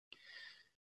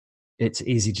it's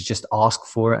easy to just ask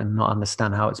for it and not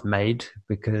understand how it's made,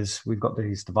 because we've got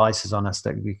these devices on us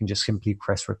that we can just simply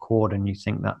press record and you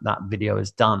think that that video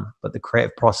is done. But the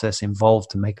creative process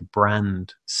involved to make a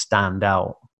brand stand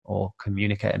out or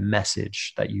communicate a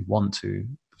message that you want to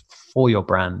for your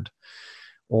brand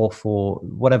or for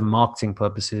whatever marketing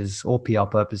purposes or PR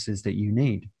purposes that you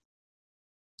need.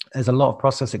 There's a lot of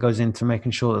process that goes into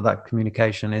making sure that that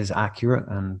communication is accurate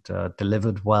and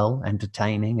delivered well,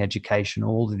 entertaining, educational,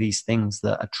 all of these things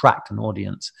that attract an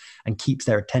audience and keeps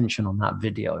their attention on that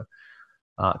video.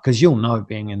 Because you'll know,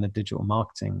 being in the digital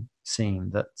marketing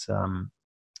scene, that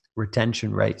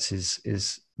retention rates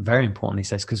is very important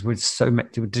these days, because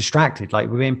we're distracted. Like,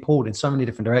 we're being pulled in so many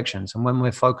different directions. And when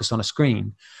we're focused on a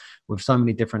screen with so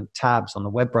many different tabs on the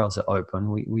web browser open,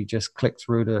 we just click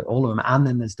through to all of them. And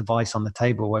then there's a device on the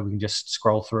table where we can just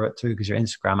scroll through it too, because your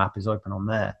Instagram app is open on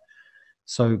there.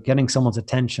 So getting someone's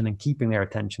attention and keeping their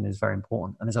attention is very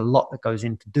important. And there's a lot that goes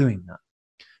into doing that.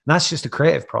 And that's just a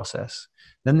creative process.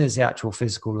 Then there's the actual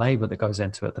physical labor that goes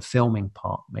into it, the filming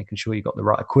part, making sure you've got the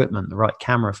right equipment, the right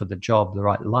camera for the job, the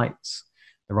right lights,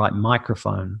 the right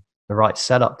microphone, the right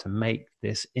setup to make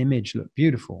this image look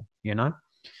beautiful, you know?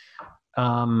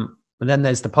 But then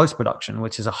there's the post-production,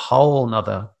 which is a whole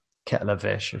nother kettle of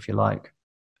fish, if you like,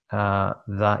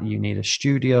 that you need a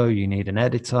studio, you need an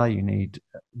editor, you need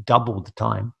double the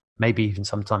time, maybe even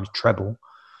sometimes treble.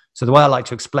 So the way I like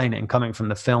to explain it, and coming from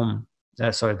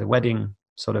the wedding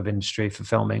sort of industry for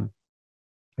filming,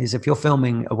 is if you're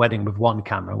filming a wedding with one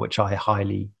camera, which I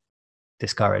highly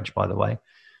discourage, by the way,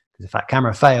 because if that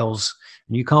camera fails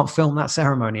and you can't film that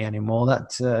ceremony anymore,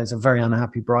 that is a very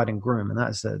unhappy bride and groom, and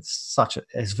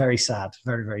it's very sad,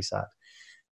 very, very sad.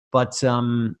 But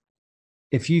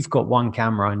if you've got one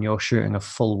camera and you're shooting a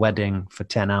full wedding for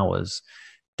 10 hours,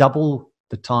 double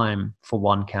the time for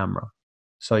one camera.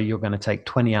 So you're going to take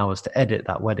 20 hours to edit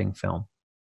that wedding film,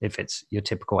 if it's your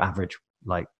typical average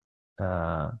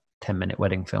 10-minute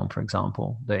wedding film, for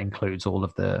example, that includes all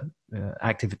of the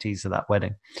activities of that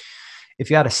wedding. If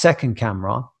you had a second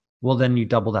camera, well, then you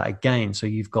double that again. So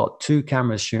you've got 2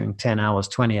 cameras shooting 10 hours,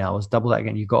 20 hours, double that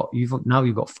again. You've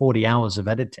got 40 hours of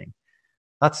editing.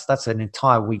 That's an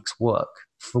entire week's work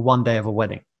for one day of a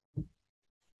wedding.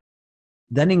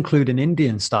 Then include an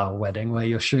Indian style wedding where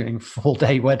you're shooting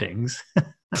full-day weddings.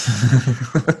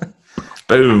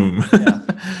 Boom.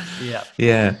 Yeah.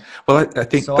 Yeah. Well, I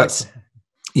think So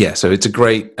so it's a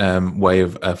great way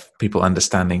of people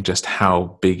understanding just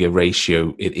how big a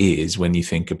ratio it is when you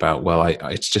think about, well,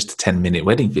 it's just a 10-minute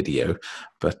wedding video,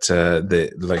 but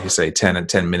like you say,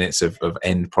 10 minutes of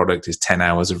end product is 10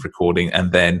 hours of recording,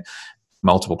 and then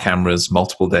multiple cameras,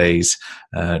 multiple days,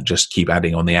 just keep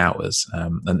adding on the hours.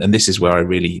 And this is where I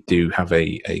really do have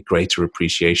a greater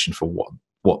appreciation for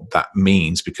what that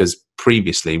means, because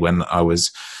previously when I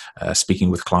was speaking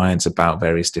with clients about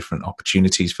various different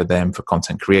opportunities for them for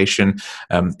content creation,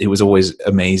 it was always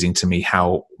amazing to me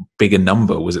how big a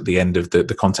number was at the end of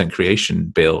the content creation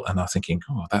bill. And I was thinking,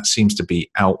 oh, that seems to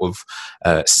be out of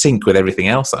sync with everything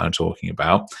else that I'm talking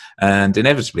about. And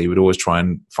inevitably, we'd always try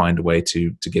and find a way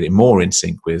to get it more in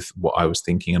sync with what I was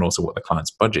thinking and also what the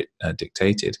client's budget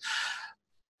dictated.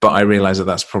 But I realized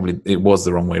that it was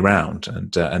the wrong way around.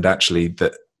 And actually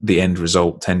that the end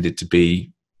result tended to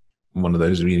be one of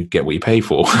those where you get what you pay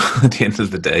for at the end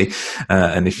of the day.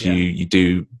 And if you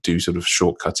do sort of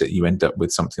shortcut it, you end up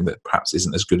with something that perhaps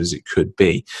isn't as good as it could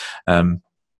be.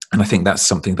 And I think that's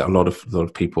something that a lot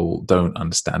of people don't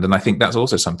understand. And I think that's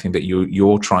also something that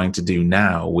you're trying to do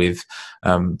now with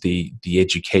the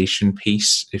education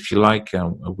piece, if you like.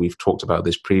 We've talked about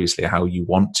this previously, how you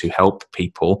want to help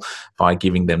people by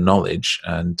giving them knowledge.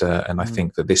 And I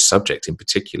think that this subject in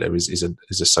particular is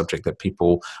a subject that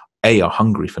people, A, are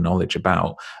hungry for knowledge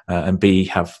about, and B,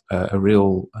 have a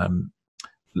real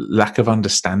lack of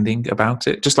understanding about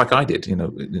it, just like I did,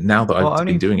 now that I've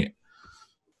been doing it.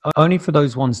 Only for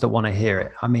those ones that want to hear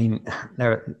it. I mean,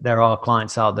 there are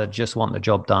clients out there that just want the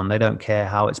job done. They don't care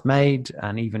how it's made.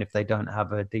 And even if they don't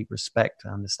have a deep respect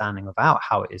and understanding about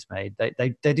how it is made,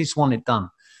 they just want it done.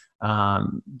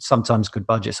 Sometimes good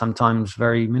budget, sometimes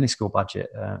very minuscule budget.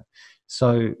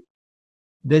 So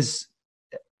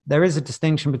there is a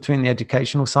distinction between the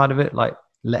educational side of it, like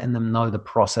letting them know the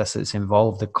process that's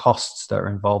involved, the costs that are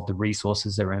involved, the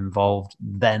resources that are involved,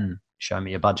 then show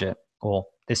me a budget, or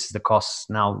this is the costs,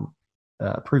 now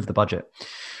approve the budget.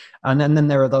 And then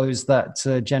there are those that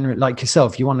generally, like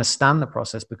yourself, you understand the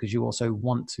process because you also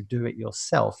want to do it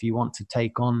yourself. You want to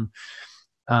take on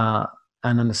and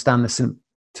understand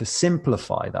to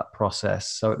simplify that process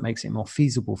so it makes it more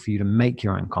feasible for you to make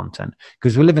your own content.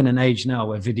 Because we live in an age now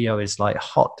where video is like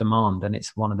hot demand, and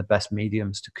it's one of the best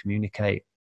mediums to communicate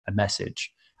a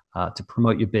message, to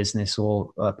promote your business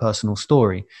or a personal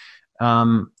story.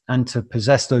 And to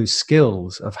possess those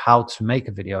skills of how to make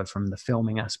a video, from the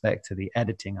filming aspect to the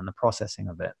editing and the processing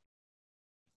of it,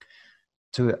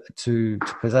 to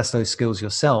possess those skills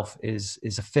yourself is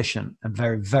efficient and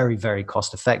very, very, very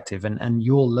cost effective. And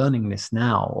you're learning this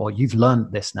now, or you've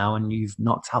learned this now, and you've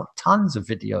knocked out tons of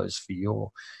videos for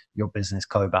your business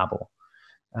CoBabble,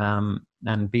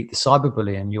 and beat the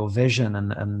cyberbullying, your vision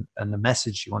and the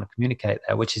message you want to communicate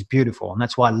there, which is beautiful. And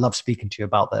that's why I love speaking to you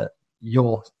about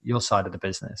your side of the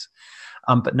business.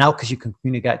 But now, because you can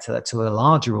communicate to a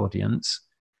larger audience,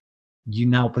 you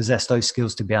now possess those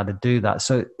skills to be able to do that.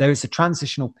 So there is a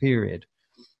transitional period.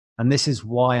 And this is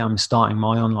why I'm starting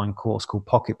my online course called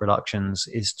Pocket Productions,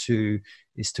 is to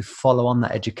follow on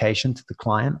that education to the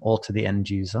client or to the end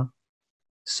user,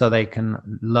 so they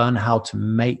can learn how to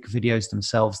make videos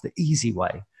themselves the easy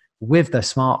way with their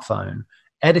smartphone,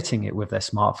 editing it with their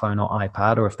smartphone or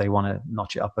iPad, or if they want to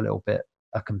notch it up a little bit,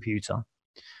 a computer.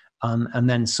 And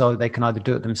then so they can either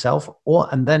do it themselves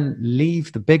and then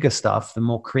leave the bigger stuff, the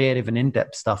more creative and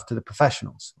in-depth stuff, to the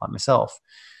professionals like myself,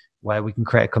 where we can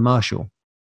create a commercial.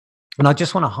 And I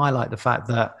just want to highlight the fact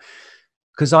that,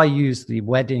 because I use the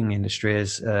wedding industry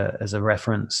as a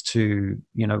reference to,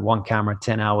 one camera,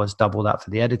 10 hours, double that for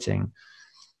the editing.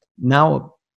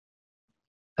 Now,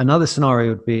 another scenario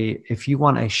would be if you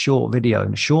want a short video,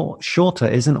 and shorter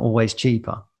isn't always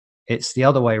cheaper. It's the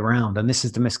other way around. And this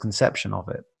is the misconception of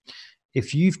it.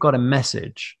 If you've got a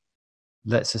message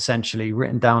that's essentially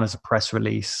written down as a press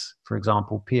release, for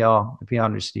example, the PR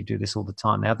industry do this all the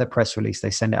time. They have their press release, they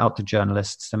send it out to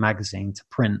journalists, to magazine, to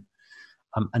print.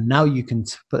 And now you can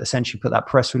essentially put that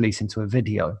press release into a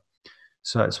video.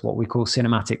 So it's what we call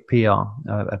cinematic PR,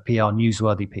 a PR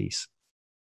newsworthy piece.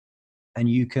 And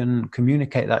you can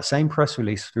communicate that same press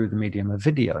release through the medium of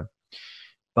video.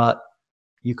 But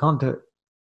you can't do it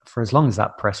for as long as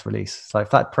that press release. So if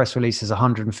that press release is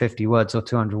 150 words or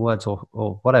 200 words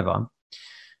or whatever,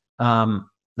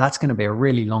 that's going to be a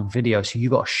really long video. So you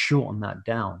got to shorten that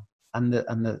down, and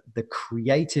the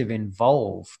creative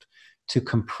involved to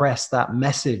compress that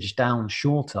message down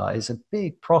shorter is a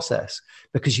big process,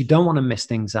 because you don't want to miss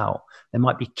things out. There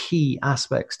might be key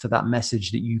aspects to that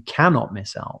message that you cannot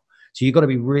miss out. So you've got to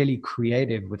be really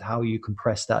creative with how you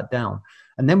compress that down.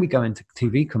 And then we go into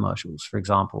TV commercials, for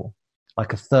example,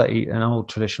 like an old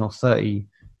traditional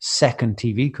 30-second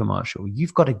TV commercial.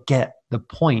 You've got to get the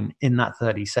point in that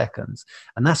 30 seconds.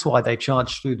 And that's why they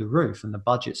charge through the roof, and the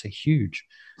budgets are huge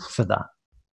for that.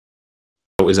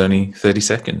 It was only 30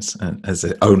 seconds, and as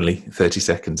only 30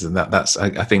 seconds, and that's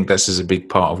I think this is a big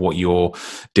part of what you're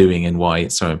doing, and why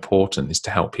it's so important is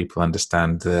to help people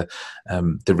understand the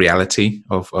reality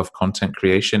of content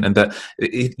creation, and that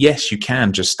yes, you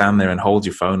can just stand there and hold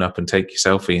your phone up and take your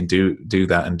selfie and do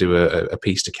that and do a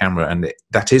piece to camera, and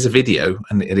that is a video,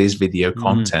 and it is video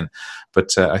content.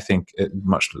 But I think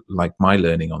much like my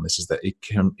learning on this is that it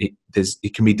can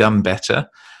be done better.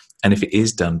 And if it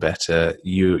is done better,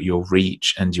 your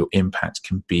reach and your impact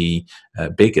can be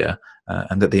bigger.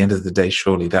 And at the end of the day,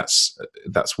 surely that's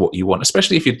what you want,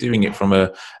 especially if you're doing it from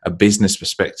a business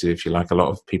perspective. If you like, a lot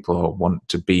of people want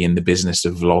to be in the business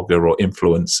of vlogger or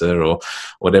influencer or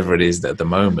whatever it is at the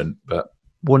moment. But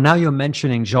well, now you're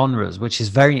mentioning genres, which is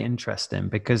very interesting,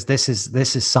 because this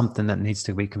is something that needs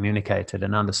to be communicated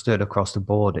and understood across the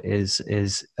board. Is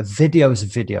a video is a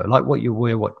video, like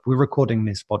we're recording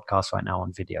this podcast right now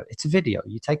on video. It's a video.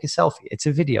 You take a selfie. It's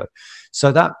a video.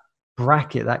 So that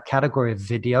bracket, that category of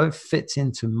video, fits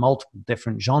into multiple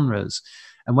different genres.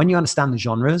 And when you understand the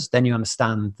genres, then you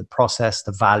understand the process,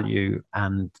 the value,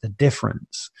 and the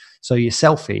difference. So your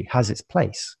selfie has its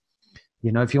place.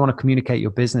 You know, if you want to communicate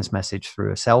your business message through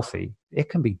a selfie, it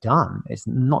can be done. It's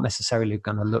not necessarily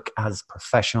going to look as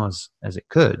professional as it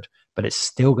could, but it's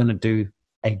still going to do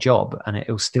a job, and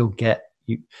it'll still get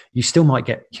you. You might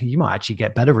actually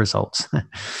get better results. The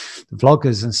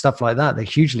vloggers and stuff like that, they're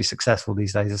hugely successful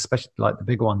these days, especially like the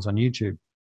big ones on YouTube.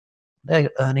 They're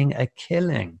earning a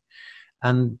killing,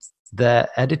 and their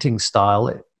editing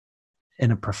style,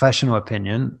 in a professional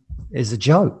opinion, is a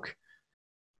joke.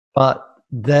 But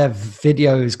their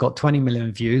video's got 20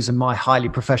 million views, and my highly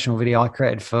professional video I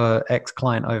created for X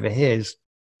client over here's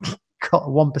got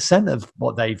 1% of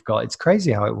what they've got. It's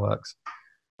crazy how it works.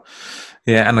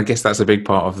 Yeah, and I guess that's a big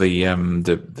part of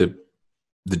the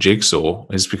jigsaw,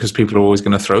 is because people are always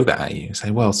going to throw that at you. Say,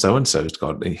 well, so-and-so's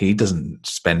he doesn't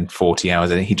spend 40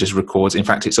 hours and he just records. In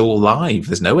fact, it's all live.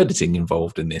 There's no editing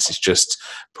involved in this. It's just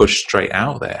pushed straight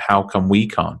out there. How come we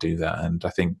can't do that? And I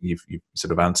think you've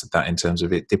sort of answered that in terms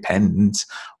of it depends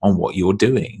on what you're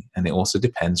doing. And it also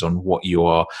depends on what you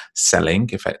are selling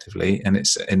effectively. And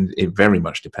it very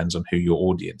much depends on who your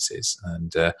audience is.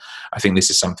 And I think this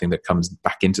is something that comes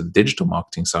back into the digital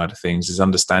marketing side of things, is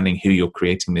understanding who you're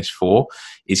creating this for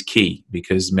is key,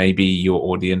 because maybe your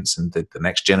audience and the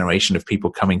next generation of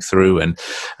people coming through, and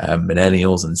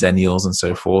millennials and zennials and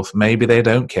so forth, maybe they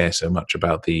don't care so much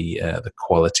about the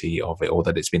quality of it, or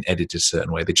that it's been edited a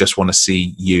certain way. They just want to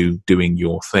see you doing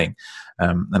your thing.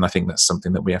 And I think that's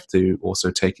something that we have to also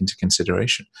take into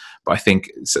consideration. But I think,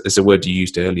 as a word you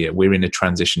used earlier, we're in a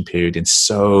transition period in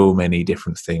so many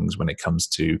different things when it comes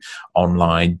to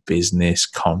online business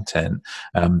content,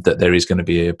 that there is going to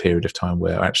be a period of time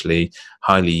where actually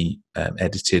highly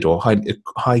edited or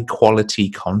high quality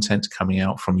content coming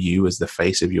out from you as the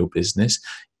face of your business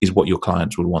is what your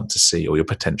clients would want to see, or your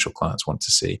potential clients want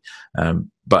to see.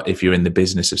 But if you're in the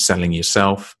business of selling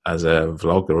yourself as a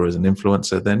vlogger or as an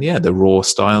influencer, then yeah, the raw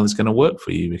style is going to work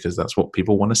for you, because that's what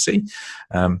people want to see.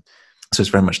 So it's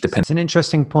very much dependent. It's an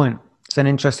interesting point. It's an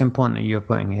interesting point that you're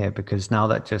putting here, because now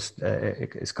that just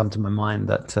it's come to my mind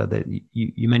that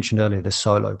you mentioned earlier the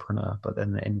solopreneur, but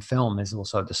then in film there's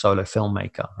also the solo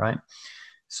filmmaker, right?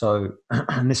 So,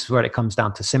 and this is where it comes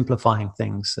down to simplifying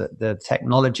things. The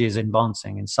technology is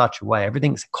advancing in such a way,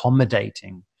 everything's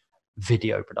accommodating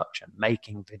video production,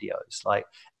 making videos. Like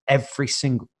every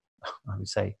single, I would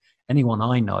say, anyone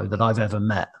I know that I've ever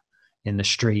met in the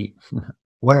street,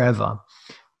 wherever,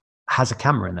 has a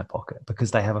camera in their pocket,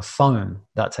 because they have a phone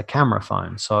that's a camera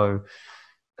phone. So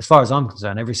as far as I'm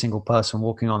concerned, every single person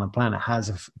walking on the planet has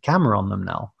a camera on them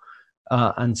now.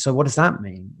 And so what does that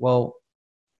mean? Well,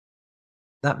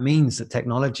 that means that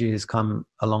technology has come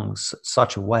along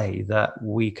such a way that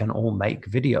we can all make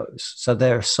videos. So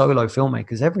there are solo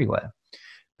filmmakers everywhere,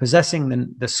 possessing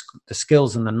the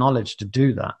skills and the knowledge to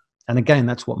do that. And again,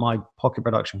 that's what my pocket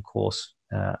production course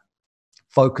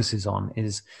focuses on,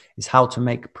 is how to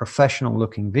make professional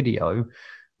looking video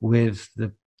with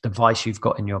the device you've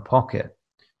got in your pocket.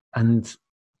 And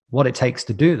what it takes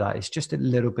to do that is just a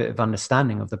little bit of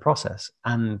understanding of the process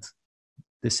and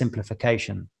the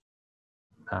simplification,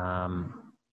 the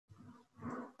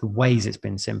ways it's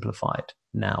been simplified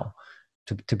now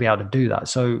to be able to do that.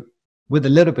 So with a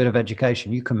little bit of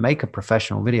education, you can make a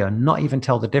professional video and not even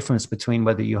tell the difference between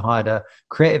whether you hired a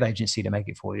creative agency to make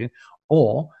it for you,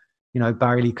 or, you know,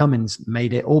 Barry Lee Cummings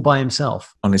made it all by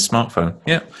himself on his smartphone.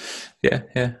 Yeah.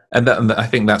 And I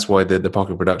think that's why the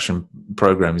Pocket Production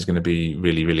program is going to be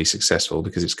really, really successful,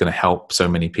 because it's going to help so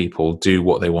many people do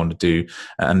what they want to do.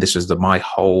 And this was my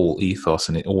whole ethos,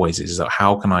 and it always is that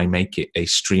how can I make it a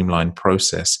streamlined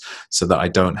process so that I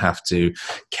don't have to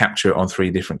capture it on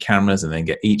 3 different cameras and then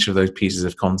get each of those pieces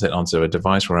of content onto a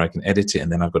device where I can edit it,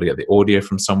 and then I've got to get the audio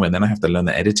from somewhere, and then I have to learn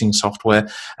the editing software,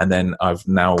 and then I've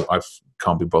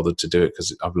can't be bothered to do it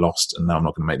because I've lost, and now I'm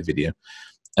not going to make the video.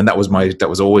 And that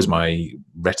was always my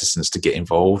reticence to get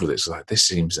involved with it. It's like, this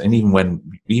seems, and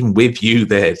even with you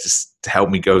there to help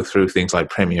me go through things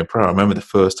like Premiere Pro, I remember the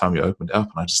first time you opened it up,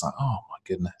 and I just like, oh my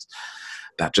goodness,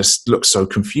 that just looks so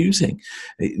confusing.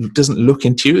 It doesn't look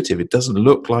intuitive. It doesn't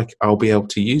look like I'll be able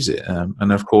to use it.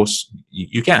 And of course,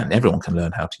 you can. Everyone can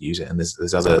learn how to use it, and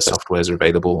there's other softwares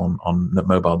available on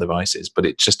mobile devices. But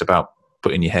it's just about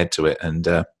putting your head to it and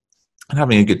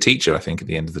having a good teacher, I think, at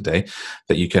the end of the day,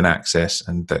 that you can access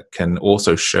and that can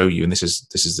also show you. And this is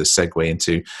the segue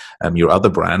into your other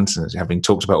brands, having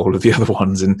talked about all of the other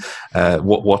ones. And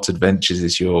what Adventures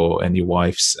is your and your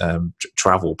wife's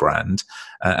travel brand.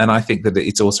 And I think that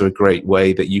it's also a great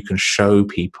way that you can show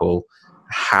people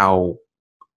how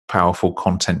powerful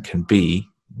content can be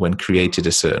when created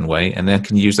a certain way, and then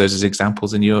can use those as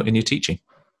examples in your teaching.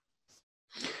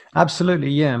 Absolutely,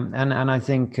 yeah, and I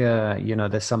think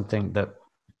there's something that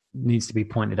needs to be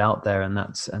pointed out there, and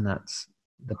that's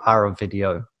the power of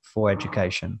video for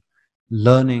education.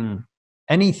 Learning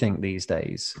anything these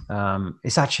days,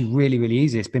 it's actually really, really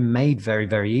easy. It's been made very,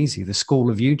 very easy. The School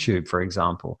of YouTube, for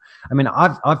example. I mean,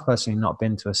 I've personally not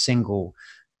been to a single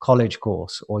college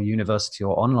course or university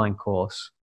or online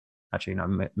course. Actually, no,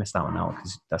 I missed that one out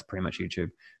because that's pretty much YouTube.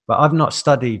 But I've not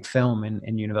studied film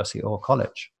in university or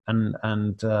college, and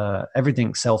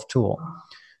everything's self-taught.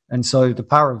 And so the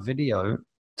power of video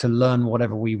to learn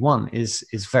whatever we want is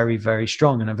very, very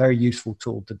strong and a very useful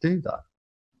tool to do that.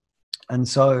 And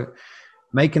so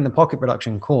making the Pocket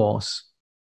Production course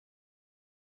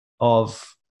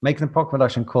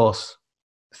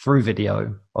through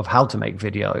video of how to make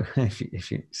video,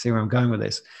 if you see where I'm going with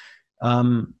this,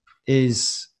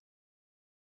 is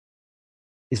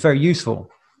very useful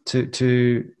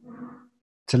to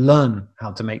learn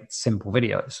how to make simple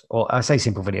videos, or I say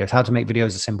simple videos, how to make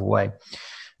videos a simple way.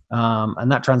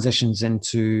 And that transitions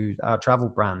into our travel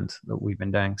brand that we've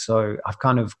been doing. So I've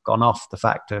kind of gone off the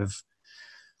fact of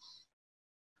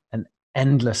an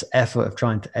endless effort of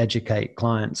trying to educate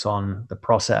clients on the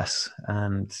process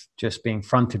and just being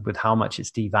fronted with how much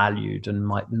it's devalued,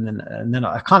 and then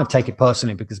I kind of take it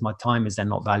personally because my time is then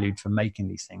not valued for making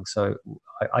these things. So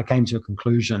I came to a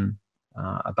conclusion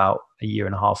about a year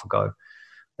and a half ago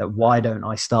that why don't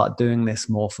I start doing this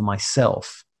more for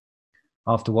myself,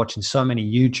 after watching so many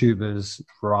YouTubers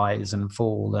rise and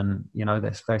fall, and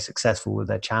they're very successful with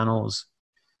their channels.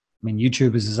 I mean,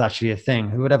 YouTubers is actually a thing.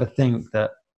 Who would ever think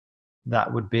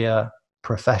that would be a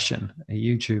profession, a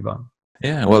YouTuber?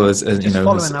 Yeah, well, as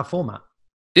following that format.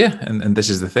 Yeah, and this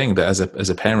is the thing, that as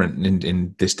a parent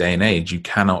in this day and age, you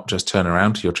cannot just turn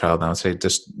around to your child now and say,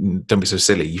 just don't be so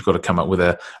silly. You've got to come up with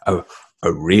a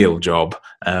real job,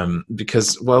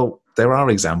 because, well, there are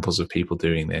examples of people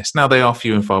doing this. Now, they are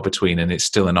few and far between, and it's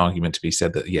still an argument to be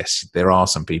said that, yes, there are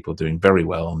some people doing very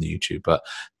well on the YouTube, but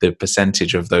the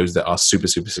percentage of those that are super,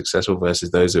 super successful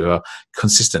versus those who are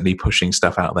consistently pushing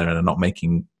stuff out there and are not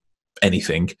making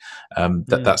anything,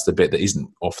 that's the bit that isn't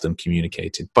often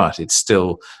communicated. But it's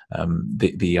still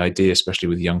the idea, especially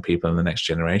with young people in the next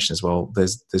generation as well,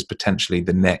 there's potentially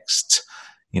the next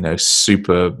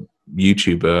super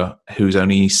YouTuber who's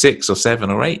only 6 or 7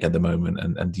 or 8 at the moment,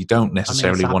 and you don't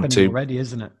necessarily want to already,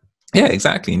 isn't it? Yeah,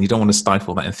 exactly. And you don't want to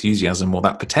stifle that enthusiasm or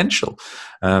that potential.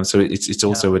 So it's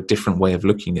also a different way of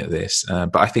looking at this.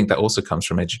 But I think that also comes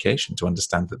from education, to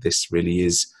understand that this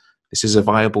is a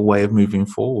viable way of moving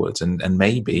forward. And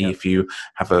maybe if you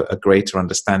have a greater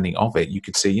understanding of it, you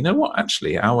could say, you know what,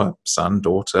 actually our son,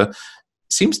 daughter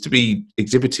seems to be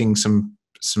exhibiting some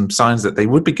signs that they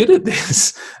would be good at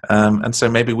this. And so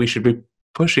maybe we should be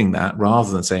pushing that rather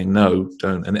than saying, no,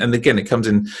 don't. And again, it comes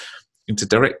into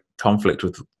direct conflict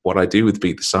with what I do with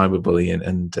Beat the Cyberbully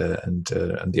and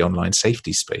the online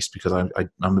safety space, because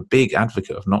I'm a big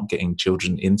advocate of not getting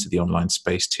children into the online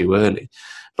space too early.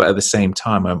 But at the same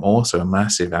time, I'm also a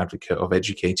massive advocate of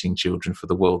educating children for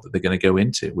the world that they're going to go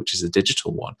into, which is a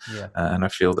digital one. Yeah. And I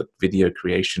feel that video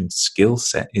creation skill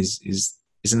set is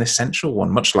an essential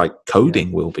one, much like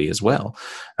coding will be as well.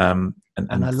 And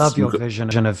I love your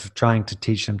vision of trying to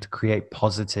teach them to create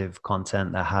positive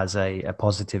content that has a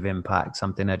positive impact,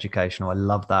 something educational. I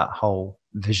love that whole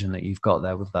vision that you've got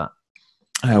there with that.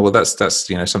 Well, that's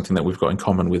something that we've got in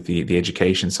common with the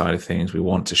education side of things. We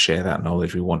want to share that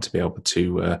knowledge. We want to be able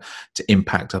to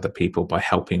impact other people by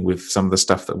helping with some of the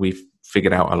stuff that we've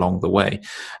figured out along the way.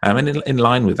 And in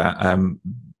line with that,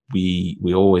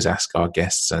 we always ask our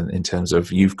guests, and in terms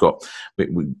of we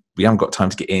haven't got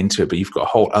time to get into it, but you've got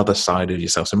a whole other side of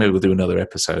yourself. So maybe we'll do another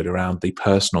episode around the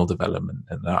personal development.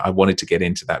 And I wanted to get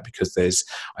into that because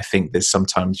I think there's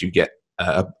sometimes you get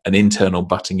an internal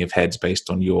butting of heads based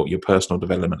on your personal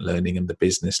development learning and the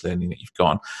business learning that you've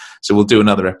gone. So we'll do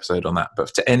another episode on that.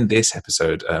 But to end this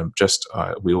episode,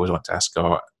 we always like to ask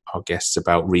our guests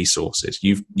about resources.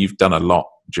 You've done a lot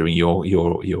during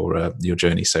your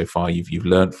journey so far. You've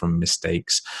learned from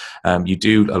mistakes. You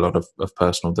do a lot of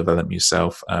personal development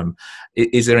yourself.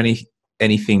 Is there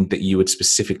anything that you would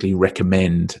specifically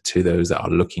recommend to those that are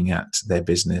looking at their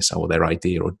business or their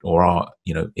idea or are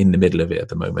in the middle of it at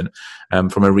the moment,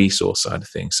 from a resource side of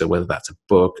things? So whether that's a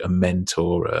book, a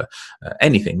mentor,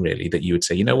 anything really that you would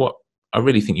say, you know what, I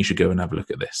really think you should go and have a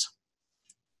look at this.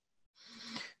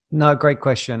 No, great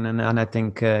question. And I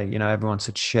think, everyone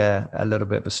should share a little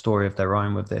bit of a story of their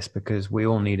own with this, because we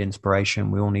all need inspiration.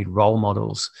 We all need role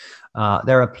models.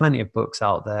 There are plenty of books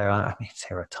out there. I mean,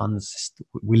 there are tons.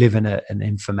 We live in an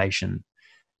information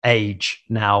age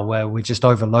now where we're just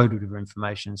overloaded with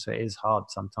information. So it is hard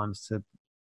sometimes to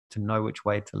know which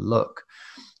way to look.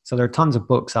 So there are tons of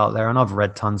books out there, and I've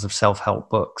read tons of self-help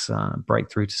books,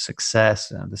 Breakthrough to Success,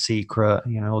 The Secret,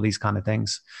 all these kind of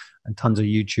things. And tons of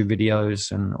YouTube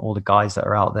videos and all the guys that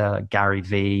are out there, like Gary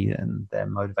Vee and their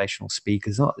motivational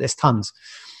speakers. There's tons.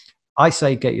 I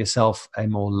say get yourself a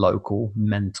more local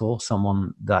mentor,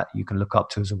 someone that you can look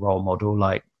up to as a role model,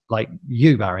 like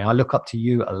you, Barry. I look up to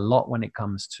you a lot when it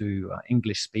comes to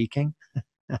English speaking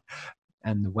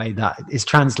and the way that is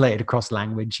translated across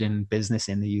language in business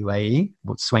in the UAE,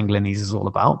 what Swenglinese is all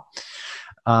about.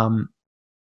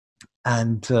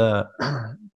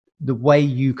 The way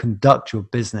you conduct your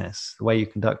business, the way you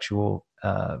conduct your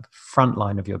front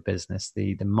line of your business,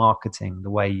 the marketing, the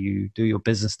way you do your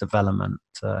business development,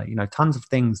 tons of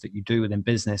things that you do within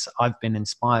business, I've been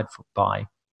inspired by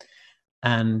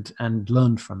and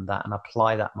learned from that and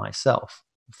apply that myself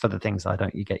for the things I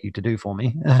don't get you to do for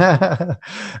me.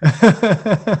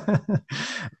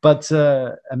 But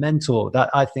a mentor,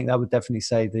 that I think I would definitely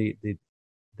say the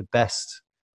best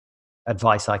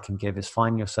advice I can give is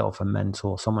find yourself a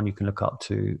mentor, someone you can look up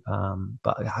to,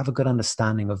 but have a good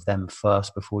understanding of them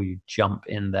first before you jump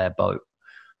in their boat.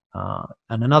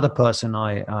 And another person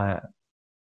I'm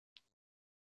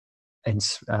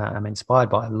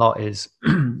inspired by a lot is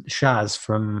Shaz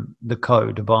from the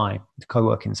Dubai, the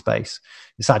co-working space.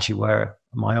 It's actually where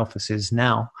my office is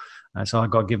now. So I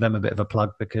got to give them a bit of a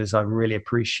plug because I really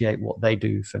appreciate what they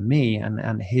do for me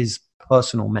and his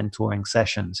personal mentoring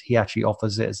sessions. He actually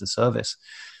offers it as a service.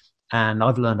 And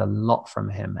I've learned a lot from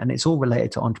him. And it's all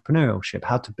related to entrepreneurship,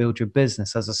 how to build your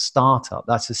business as a startup.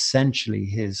 That's essentially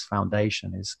his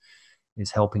foundation is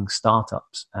helping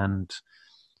startups. And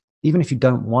even if you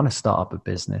don't want to start up a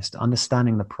business,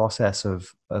 understanding the process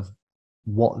of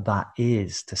what that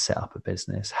is to set up a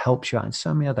business helps you out in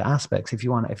so many other aspects. If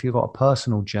you've got a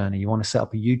personal journey, you want to set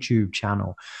up a YouTube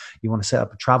channel, you want to set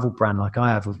up a travel brand like I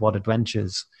have with What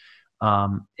Adventures,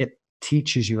 it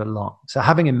teaches you a lot. So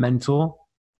having a mentor,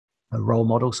 a role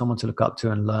model, someone to look up to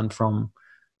and learn from,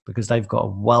 because they've got a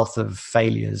wealth of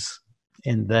failures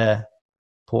in their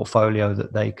portfolio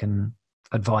that they can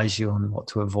advise you on what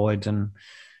to avoid and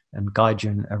guide you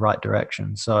in a right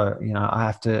direction. So, I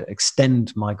have to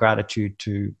extend my gratitude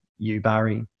to you,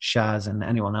 Barry, Shaz, and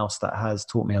anyone else that has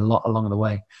taught me a lot along the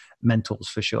way. Mentors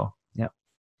for sure. Yeah.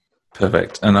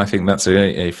 Perfect. And I think that's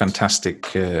a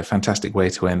fantastic way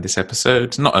to end this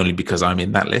episode, not only because I'm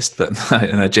in that list, but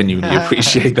and I genuinely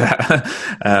appreciate that.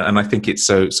 And I think it's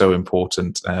so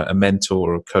important. A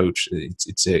mentor or a coach,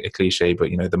 it's a cliche,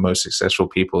 but the most successful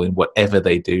people in whatever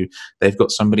they do, they've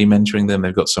got somebody mentoring them,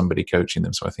 they've got somebody coaching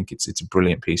them. So I think it's a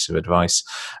brilliant piece of advice.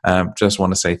 Just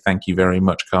want to say thank you very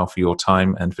much, Carl, for your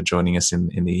time and for joining us in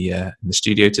the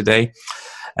studio today.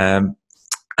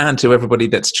 And to everybody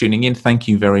that's tuning in, thank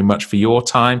you very much for your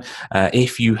time.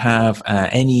 If you have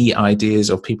any ideas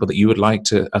of people that you would like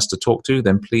us to talk to,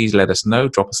 then please let us know.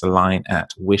 Drop us a line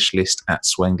at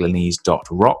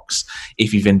wishlist@swenglenese.rocks.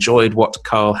 If you've enjoyed what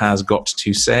Carl has got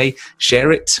to say,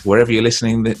 share it wherever you're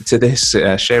listening to this.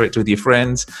 Share it with your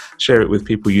friends. Share it with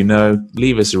people you know.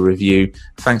 Leave us a review.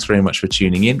 Thanks very much for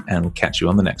tuning in, and we'll catch you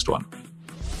on the next one.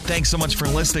 Thanks so much for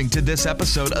listening to this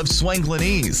episode of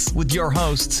Swenglenese with your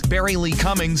hosts, Barry Lee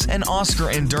Cummings and Oscar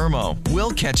Andermo.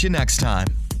 We'll catch you next time.